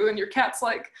useful too. And your cat's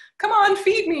like, come on,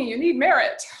 feed me, you need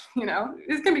merit. You know,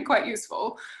 it can be quite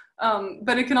useful.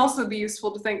 But it can also be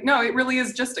useful to think, no, it really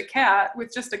is just a cat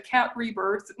with just a cat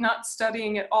rebirth, not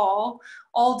studying at all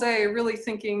day, really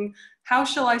thinking, how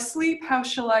shall I sleep? How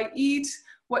shall I eat?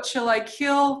 What shall I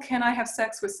kill? Can I have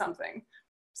sex with something?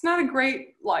 It's not a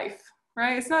great life,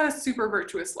 right? It's not a super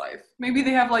virtuous life. Maybe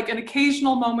they have like an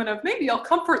occasional moment of, maybe I'll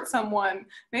comfort someone,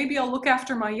 maybe I'll look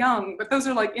after my young, but those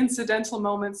are like incidental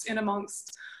moments in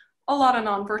amongst a lot of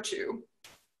non-virtue.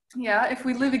 Yeah, if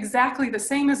we live exactly the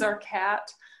same as our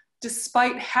cat,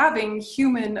 despite having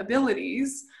human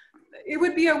abilities, it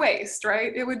would be a waste,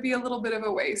 right? It would be a little bit of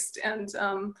a waste and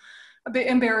a bit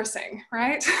embarrassing,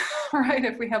 right? Right,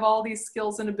 if we have all these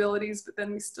skills and abilities, but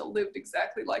then we still lived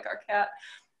exactly like our cat,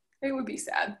 it would be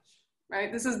sad,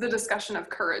 right? This is the discussion of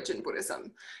courage in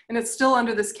Buddhism. And it's still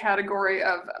under this category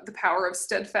of the power of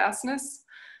steadfastness.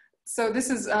 So this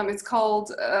is, it's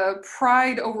called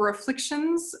pride over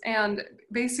afflictions. And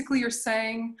basically you're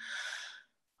saying,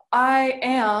 I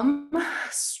am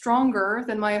stronger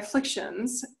than my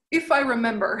afflictions if I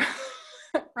remember,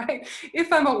 right?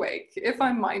 If I'm awake, if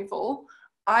I'm mindful,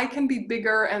 I can be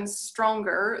bigger and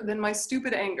stronger than my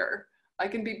stupid anger. I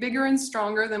can be bigger and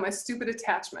stronger than my stupid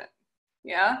attachment.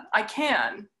 Yeah, I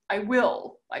can, I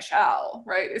will, I shall,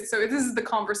 right? So this is the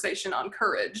conversation on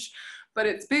courage, but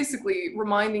it's basically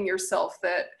reminding yourself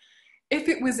that if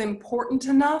it was important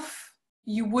enough,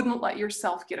 you wouldn't let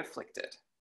yourself get afflicted.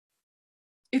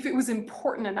 If it was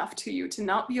important enough to you to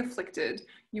not be afflicted,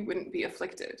 you wouldn't be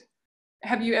afflicted.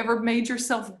 Have you ever made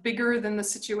yourself bigger than the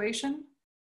situation?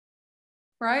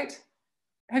 Right?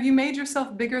 Have you made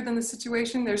yourself bigger than the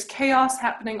situation? There's chaos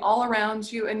happening all around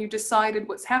you and you decided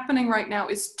what's happening right now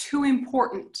is too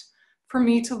important for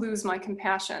me to lose my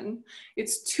compassion.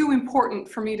 It's too important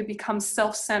for me to become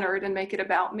self-centered and make it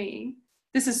about me.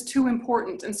 This is too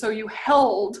important. And so you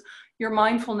held your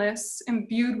mindfulness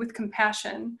imbued with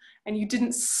compassion and you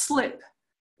didn't slip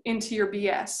into your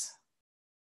BS,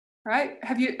 right?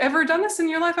 Have you ever done this in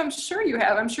your life? I'm sure you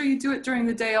have. I'm sure you do it during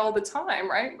the day all the time,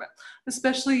 right?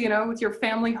 Especially, you know, with your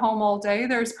family home all day,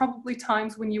 there's probably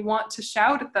times when you want to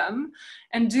shout at them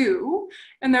and do,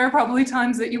 and there are probably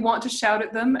times that you want to shout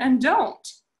at them and don't.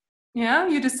 Yeah,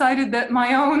 you decided that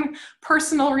my own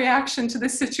personal reaction to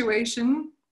this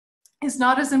situation is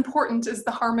not as important as the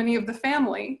harmony of the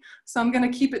family. So I'm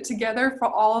going to keep it together for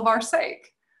all of our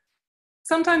sake.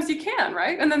 Sometimes you can,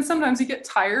 right? And then sometimes you get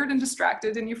tired and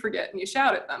distracted and you forget and you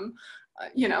shout at them,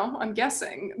 you know, I'm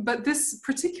guessing. But this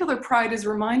particular pride is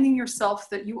reminding yourself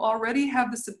that you already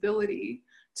have this ability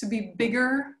to be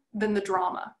bigger than the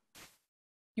drama.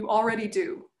 You already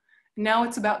do. Now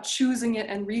it's about choosing it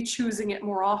and re-choosing it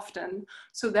more often.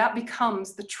 So that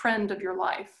becomes the trend of your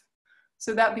life.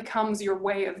 So that becomes your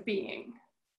way of being.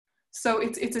 So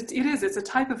it's a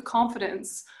type of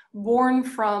confidence born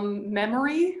from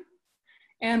memory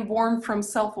and born from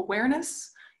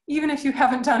self-awareness. Even if you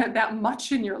haven't done it that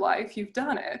much in your life, you've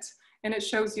done it, and it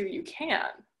shows you can.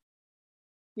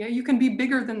 Yeah, you can be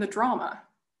bigger than the drama.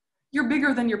 You're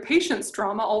bigger than your patient's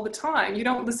drama all the time. You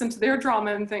don't listen to their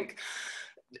drama and think,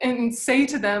 and say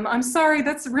to them, I'm sorry,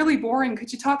 that's really boring.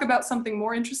 Could you talk about something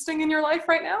more interesting in your life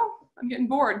right now? I'm getting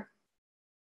bored.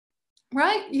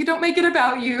 Right? You don't make it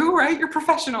about you, right? You're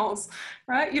professionals,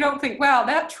 right? You don't think, wow,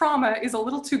 that trauma is a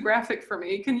little too graphic for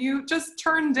me. Can you just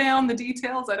turn down the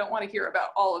details? I don't want to hear about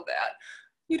all of that.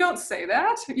 You don't say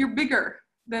that. You're bigger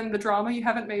than the drama. You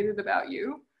haven't made it about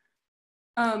you.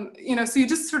 You know, so you're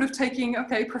just sort of taking,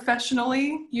 okay,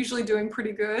 professionally, usually doing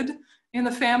pretty good. In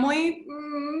the family,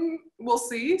 we'll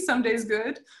see, some days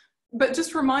good. But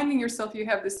just reminding yourself you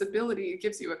have this ability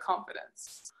gives you a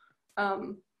confidence.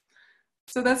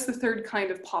 So that's the third kind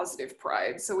of positive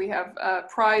pride. So we have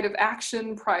pride of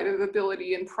action, pride of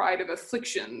ability, and pride of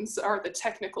afflictions are the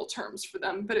technical terms for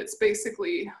them. But it's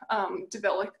basically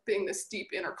developing this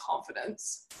deep inner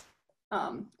confidence,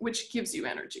 which gives you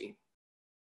energy.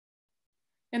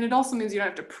 And it also means you don't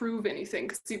have to prove anything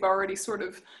because you've already sort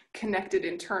of connected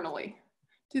internally.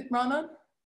 Did Rana?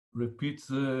 Repeat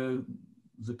the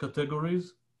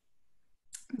categories.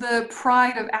 The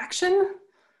pride of action,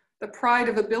 the pride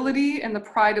of ability, and the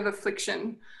pride of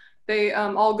affliction. They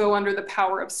all go under the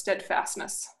power of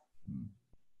steadfastness.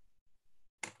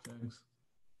 Thanks.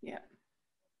 Yeah.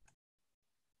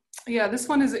 Yeah, this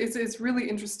one is really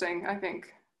interesting, I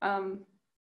think.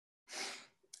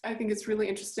 I think it's really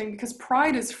interesting because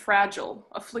pride is fragile,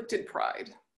 afflicted pride.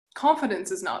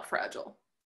 Confidence is not fragile,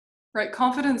 right?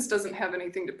 Confidence doesn't have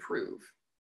anything to prove.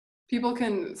 People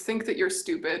can think that you're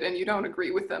stupid and you don't agree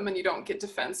with them and you don't get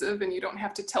defensive and you don't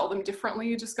have to tell them differently.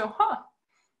 You just go, huh,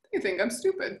 you think I'm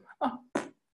stupid. Huh.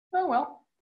 Oh, well.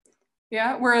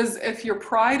 Yeah, whereas if your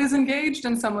pride is engaged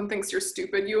and someone thinks you're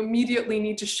stupid, you immediately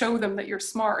need to show them that you're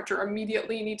smart or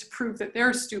immediately need to prove that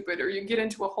they're stupid or you get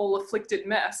into a whole afflicted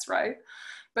mess, right?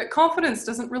 But confidence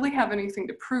doesn't really have anything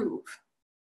to prove.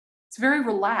 It's very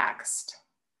relaxed,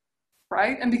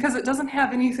 right? And because it doesn't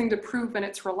have anything to prove and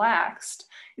it's relaxed,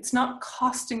 it's not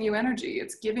costing you energy,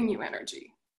 it's giving you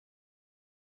energy.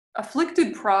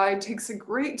 Afflicted pride takes a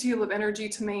great deal of energy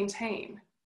to maintain.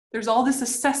 There's all this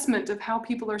assessment of how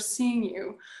people are seeing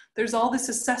you. There's all this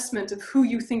assessment of who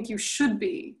you think you should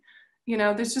be. You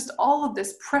know, there's just all of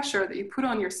this pressure that you put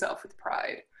on yourself with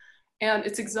pride. And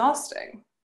it's exhausting,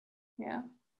 yeah.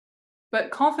 But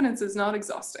confidence is not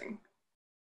exhausting.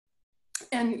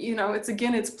 And, you know,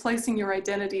 it's placing your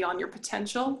identity on your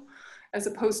potential as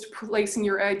opposed to placing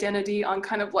your identity on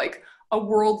kind of like a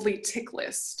worldly tick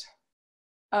list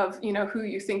of, you know, who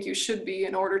you think you should be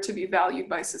in order to be valued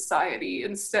by society.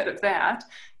 Instead of that,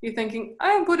 you're thinking,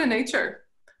 I am Buddha nature.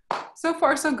 So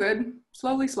far, so good.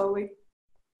 Slowly, slowly.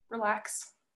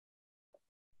 Relax.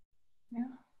 Yeah.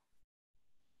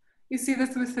 You see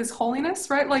this with His Holiness,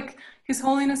 right? Like His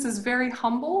Holiness is very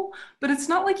humble, but it's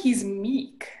not like he's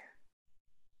meek.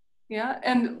 Yeah,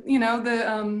 and you know,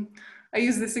 I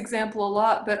use this example a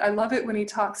lot, but I love it when he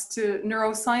talks to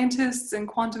neuroscientists and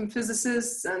quantum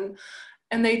physicists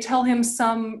and they tell him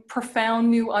some profound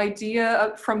new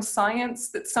idea from science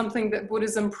that's something that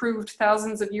Buddhism proved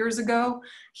thousands of years ago.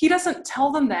 He doesn't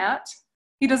tell them that.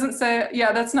 He doesn't say,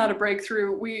 yeah, that's not a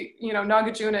breakthrough.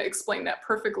 Nagarjuna explained that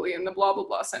perfectly in the blah, blah,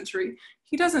 blah century.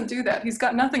 He doesn't do that. He's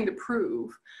got nothing to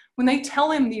prove. When they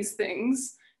tell him these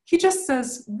things, he just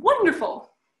says,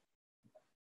 wonderful.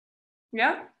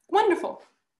 Yeah, wonderful.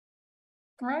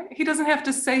 Right? He doesn't have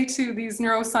to say to these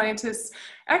neuroscientists,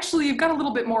 actually, you've got a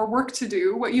little bit more work to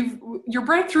do. Your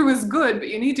breakthrough is good, but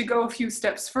you need to go a few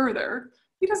steps further.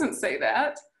 He doesn't say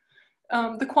that.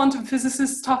 The quantum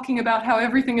physicist talking about how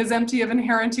everything is empty of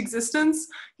inherent existence.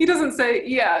 He doesn't say,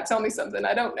 yeah, tell me something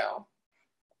I don't know.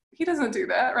 He doesn't do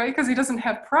that, right? Because he doesn't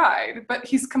have pride, but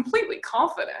he's completely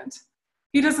confident.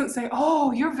 He doesn't say,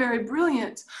 oh, you're very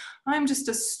brilliant. I'm just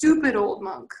a stupid old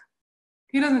monk.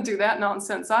 He doesn't do that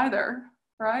nonsense either,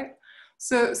 right?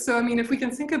 So I mean, if we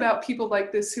can think about people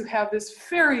like this who have this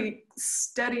very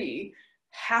steady,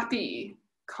 happy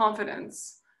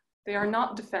confidence, they are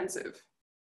not defensive.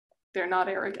 They're not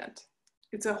arrogant.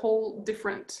 It's a whole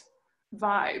different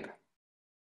vibe.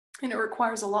 And it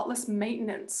requires a lot less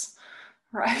maintenance,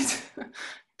 right? It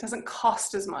doesn't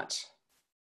cost as much.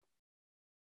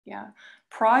 Yeah.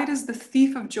 Pride is the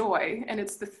thief of joy and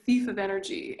it's the thief of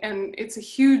energy. And it's a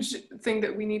huge thing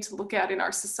that we need to look at in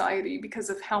our society because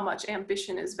of how much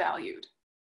ambition is valued.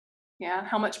 Yeah.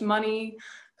 How much money,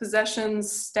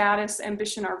 possessions, status,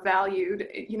 ambition are valued.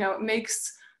 It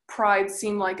makes pride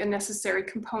seem like a necessary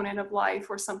component of life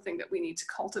or something that we need to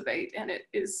cultivate. And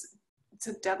it's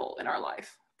a devil in our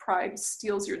life. Pride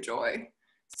steals your joy,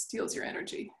 steals your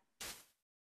energy.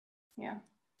 Yeah.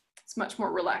 It's much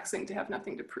more relaxing to have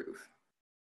nothing to prove.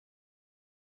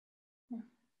 Yeah.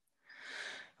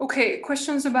 Okay,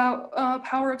 questions about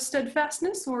power of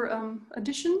steadfastness or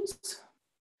additions?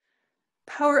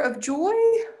 Power of joy.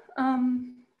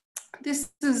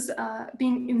 This is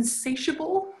being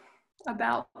insatiable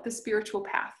about the spiritual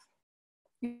path.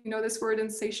 You know this word,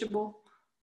 insatiable,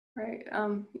 right?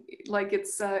 Like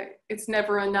it's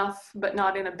never enough, but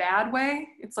not in a bad way.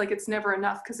 It's like it's never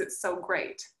enough because it's so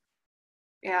great.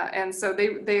 Yeah, and so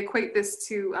they equate this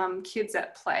to kids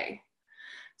at play.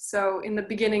 So in the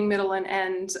beginning, middle, and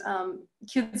end,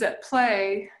 kids at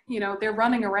play, you know, they're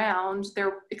running around,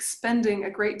 they're expending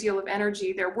a great deal of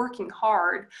energy, they're working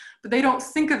hard, but they don't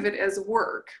think of it as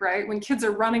work, right? When kids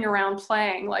are running around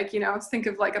playing, like, you know, think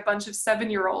of like a bunch of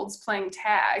 7-year-olds playing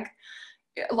tag.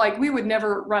 Like, we would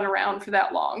never run around for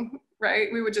that long, right?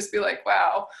 We would just be like,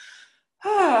 wow.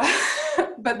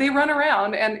 But they run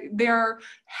around and they're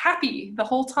happy the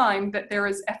whole time that there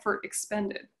is effort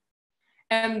expended.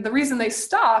 And the reason they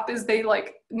stop is they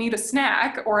like need a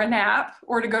snack or a nap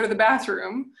or to go to the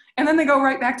bathroom, and then they go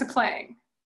right back to playing,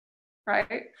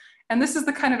 right? And this is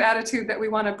the kind of attitude that we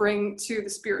want to bring to the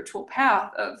spiritual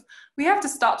path of, we have to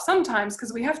stop sometimes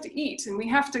because we have to eat and we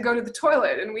have to go to the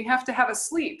toilet and we have to have a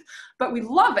sleep, but we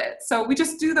love it. So we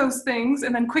just do those things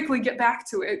and then quickly get back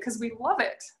to it because we love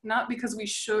it, not because we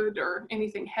should or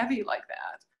anything heavy like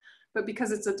that, but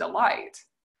because it's a delight.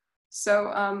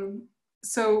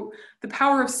 So the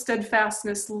power of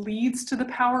steadfastness leads to the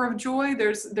power of joy.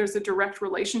 There's a direct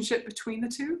relationship between the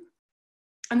two.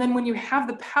 And then when you have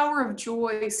the power of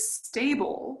joy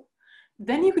stable,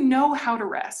 then you know how to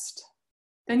rest.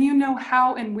 Then you know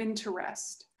how and when to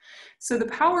rest. So the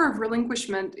power of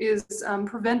relinquishment is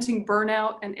preventing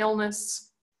burnout and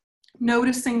illness,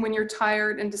 noticing when you're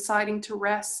tired and deciding to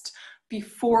rest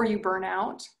before you burn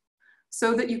out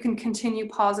so that you can continue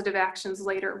positive actions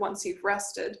later once you've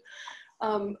rested.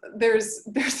 There's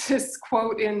this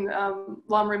quote in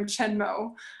Lamrim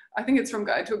Chenmo. I think it's from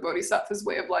Guide to a Bodhisattva's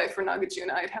Way of Life or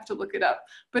Nagarjuna. I'd have to look it up.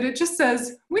 But it just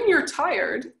says, when you're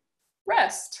tired,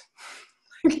 rest.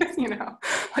 You know,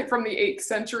 like from the 8th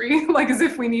century, like as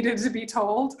if we needed to be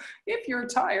told, if you're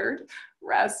tired,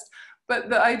 rest. But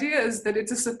the idea is that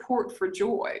it's a support for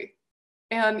joy.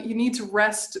 And you need to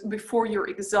rest before you're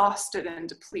exhausted and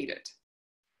depleted.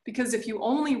 Because if you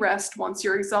only rest once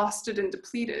you're exhausted and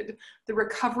depleted, the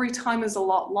recovery time is a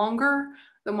lot longer,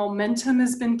 the momentum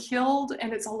has been killed,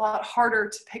 and it's a lot harder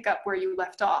to pick up where you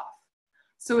left off.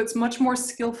 So it's much more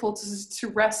skillful to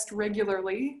rest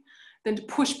regularly than to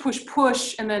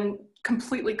push, and then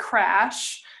completely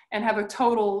crash and have a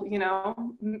total, you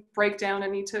know, breakdown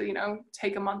and need to, you know,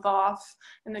 take a month off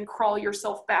and then crawl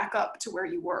yourself back up to where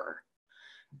you were.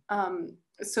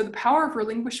 So the power of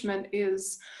relinquishment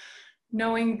is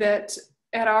knowing that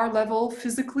at our level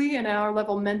physically and at our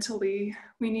level mentally,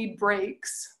 we need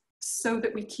breaks so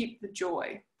that we keep the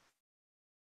joy.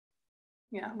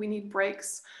 Yeah, we need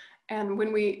breaks. And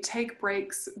when we take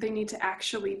breaks, they need to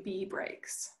actually be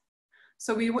breaks.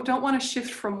 So we don't want to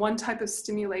shift from one type of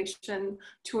stimulation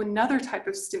to another type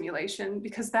of stimulation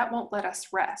because that won't let us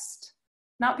rest.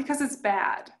 Not because it's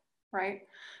bad, right?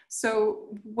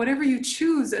 So whatever you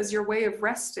choose as your way of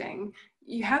resting,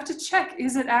 you have to check,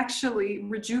 is it actually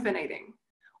rejuvenating?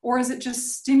 Or is it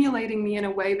just stimulating me in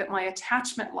a way that my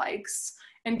attachment likes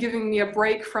and giving me a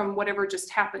break from whatever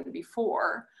just happened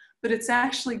before? But it's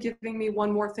actually giving me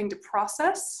one more thing to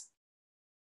process.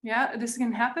 Yeah, this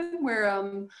can happen where,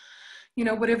 you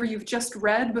know, whatever you've just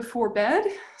read before bed,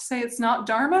 say it's not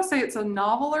Dharma, say it's a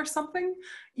novel or something,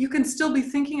 you can still be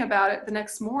thinking about it the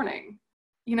next morning.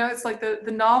 You know, it's like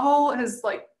the novel has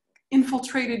like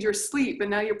infiltrated your sleep and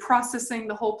now you're processing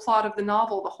the whole plot of the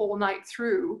novel the whole night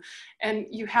through and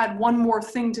you had one more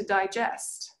thing to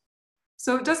digest.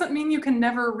 So it doesn't mean you can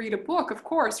never read a book, of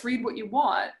course, read what you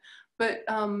want, but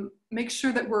make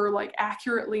sure that we're like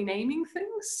accurately naming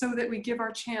things so that we give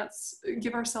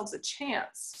ourselves a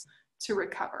chance to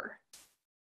recover.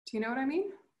 Do you know what I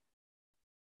mean?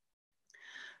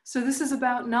 So this is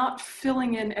about not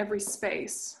filling in every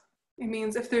space. It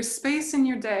means if there's space in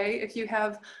your day, if you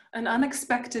have an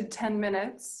unexpected 10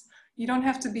 minutes, you don't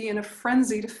have to be in a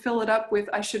frenzy to fill it up with,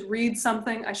 I should read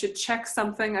something, I should check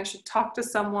something, I should talk to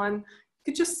someone. You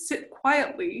could just sit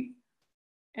quietly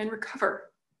and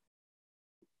recover.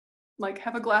 Like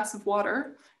have a glass of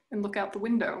water and look out the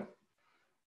window.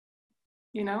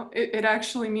 You know, it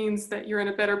actually means that you're in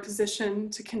a better position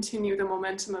to continue the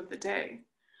momentum of the day.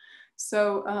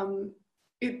 So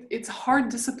it's hard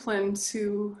discipline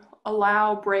to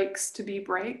allow breaks to be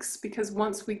breaks, because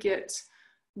once we get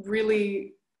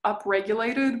really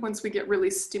upregulated, once we get really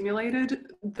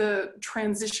stimulated, the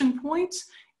transition point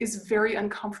is very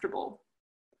uncomfortable.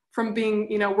 From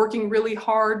being, you know, working really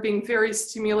hard, being very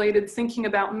stimulated, thinking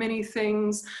about many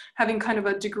things, having kind of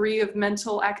a degree of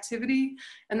mental activity,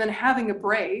 and then having a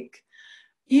break,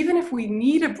 even if we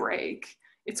need a break,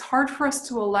 it's hard for us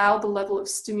to allow the level of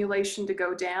stimulation to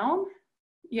go down.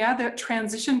 Yeah, that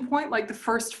transition point, like the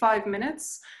first 5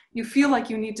 minutes, you feel like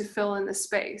you need to fill in the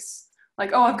space.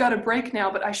 Like, oh, I've got a break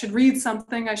now, but I should read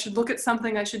something, I should look at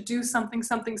something, I should do something.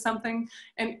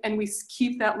 And we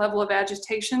keep that level of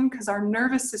agitation because our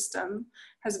nervous system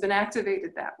has been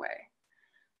activated that way.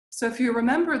 So if you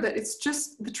remember that it's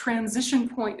just the transition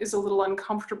point is a little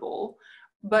uncomfortable,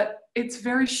 but it's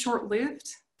very short-lived.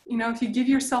 You know, if you give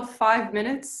yourself 5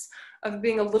 minutes of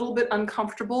being a little bit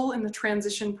uncomfortable in the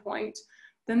transition point,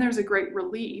 then there's a great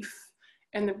relief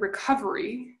and the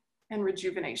recovery and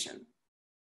rejuvenation.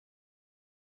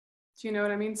 Do you know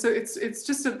what I mean? So it's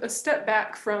just a step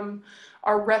back from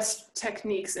our rest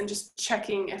techniques and just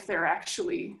checking if they're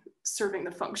actually serving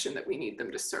the function that we need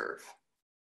them to serve.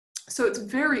 So it's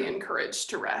very encouraged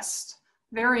to rest,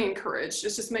 very encouraged.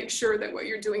 Just make sure that what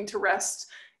you're doing to rest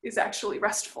is actually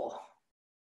restful.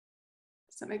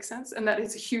 Does that make sense? And that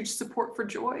is a huge support for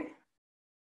joy.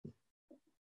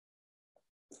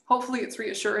 Hopefully it's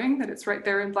reassuring that it's right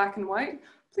there in black and white.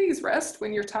 Please rest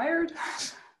when you're tired,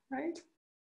 right?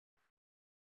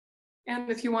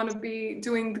 And if you want to be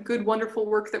doing the good, wonderful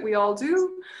work that we all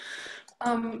do,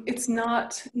 it's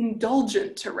not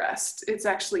indulgent to rest. It's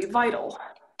actually vital.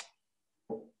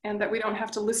 And that we don't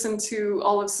have to listen to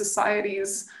all of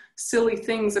society's silly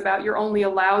things about you're only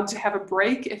allowed to have a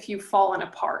break if you've fallen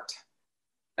apart.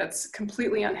 That's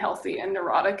completely unhealthy and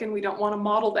neurotic, and we don't want to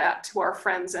model that to our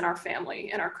friends and our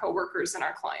family and our coworkers and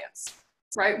our clients,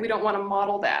 right? We don't want to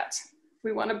model that.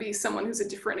 We want to be someone who's a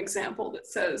different example that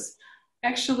says,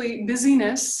 actually,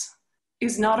 busyness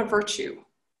is not a virtue.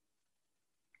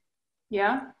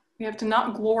 Yeah, we have to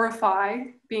not glorify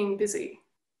being busy.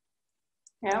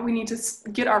 Yeah, we need to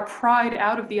get our pride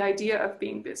out of the idea of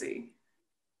being busy.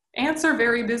 Ants are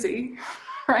very busy,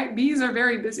 right? Bees are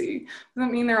very busy.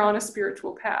 Doesn't mean they're on a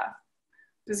spiritual path.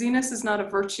 Busyness is not a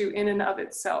virtue in and of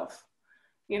itself,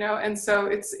 you know? And so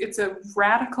it's a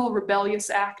radical,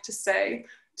 rebellious act to say,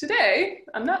 today,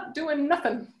 I'm not doing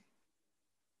nothing.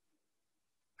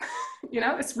 You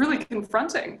know, it's really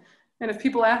confronting. And if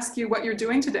people ask you what you're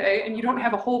doing today and you don't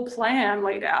have a whole plan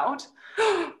laid out,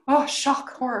 oh, shock,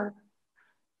 horror,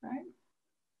 right?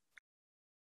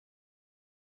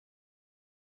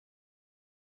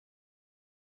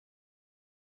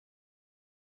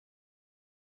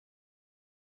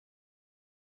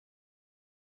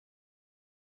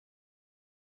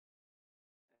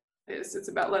 It's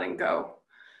about letting go.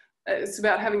 It's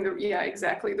about having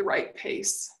the right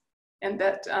pace. And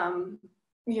that,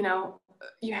 you know,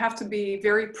 you have to be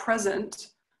very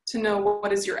present to know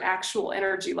what is your actual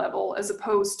energy level as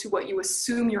opposed to what you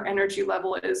assume your energy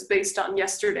level is based on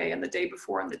yesterday and the day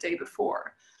before and the day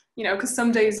before. You know, because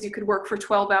some days you could work for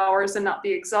 12 hours and not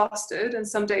be exhausted, and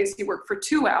some days you work for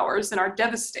 2 hours and are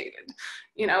devastated.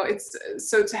 You know, it's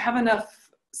so to have enough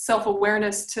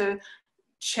self-awareness to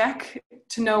check,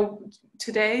 to know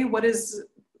today what is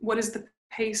the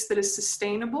pace that is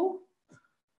sustainable.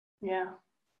 Yeah.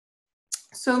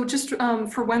 So just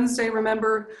for Wednesday,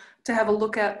 remember to have a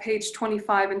look at page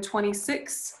 25 and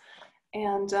 26,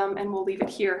 and we'll leave it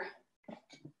here.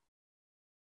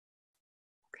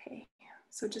 Okay,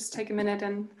 so just take a minute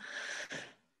and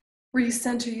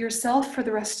recenter yourself for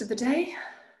the rest of the day.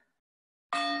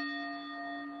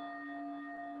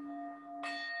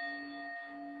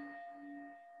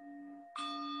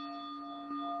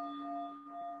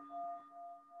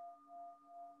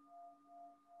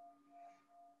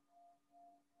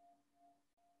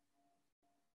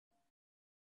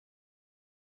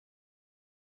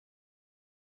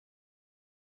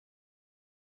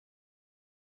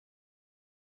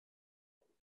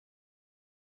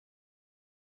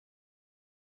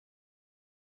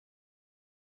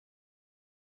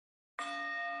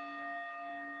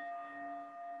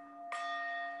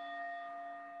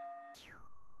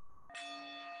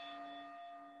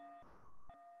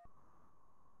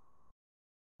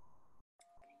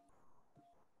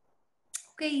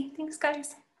 Okay, thanks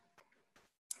guys.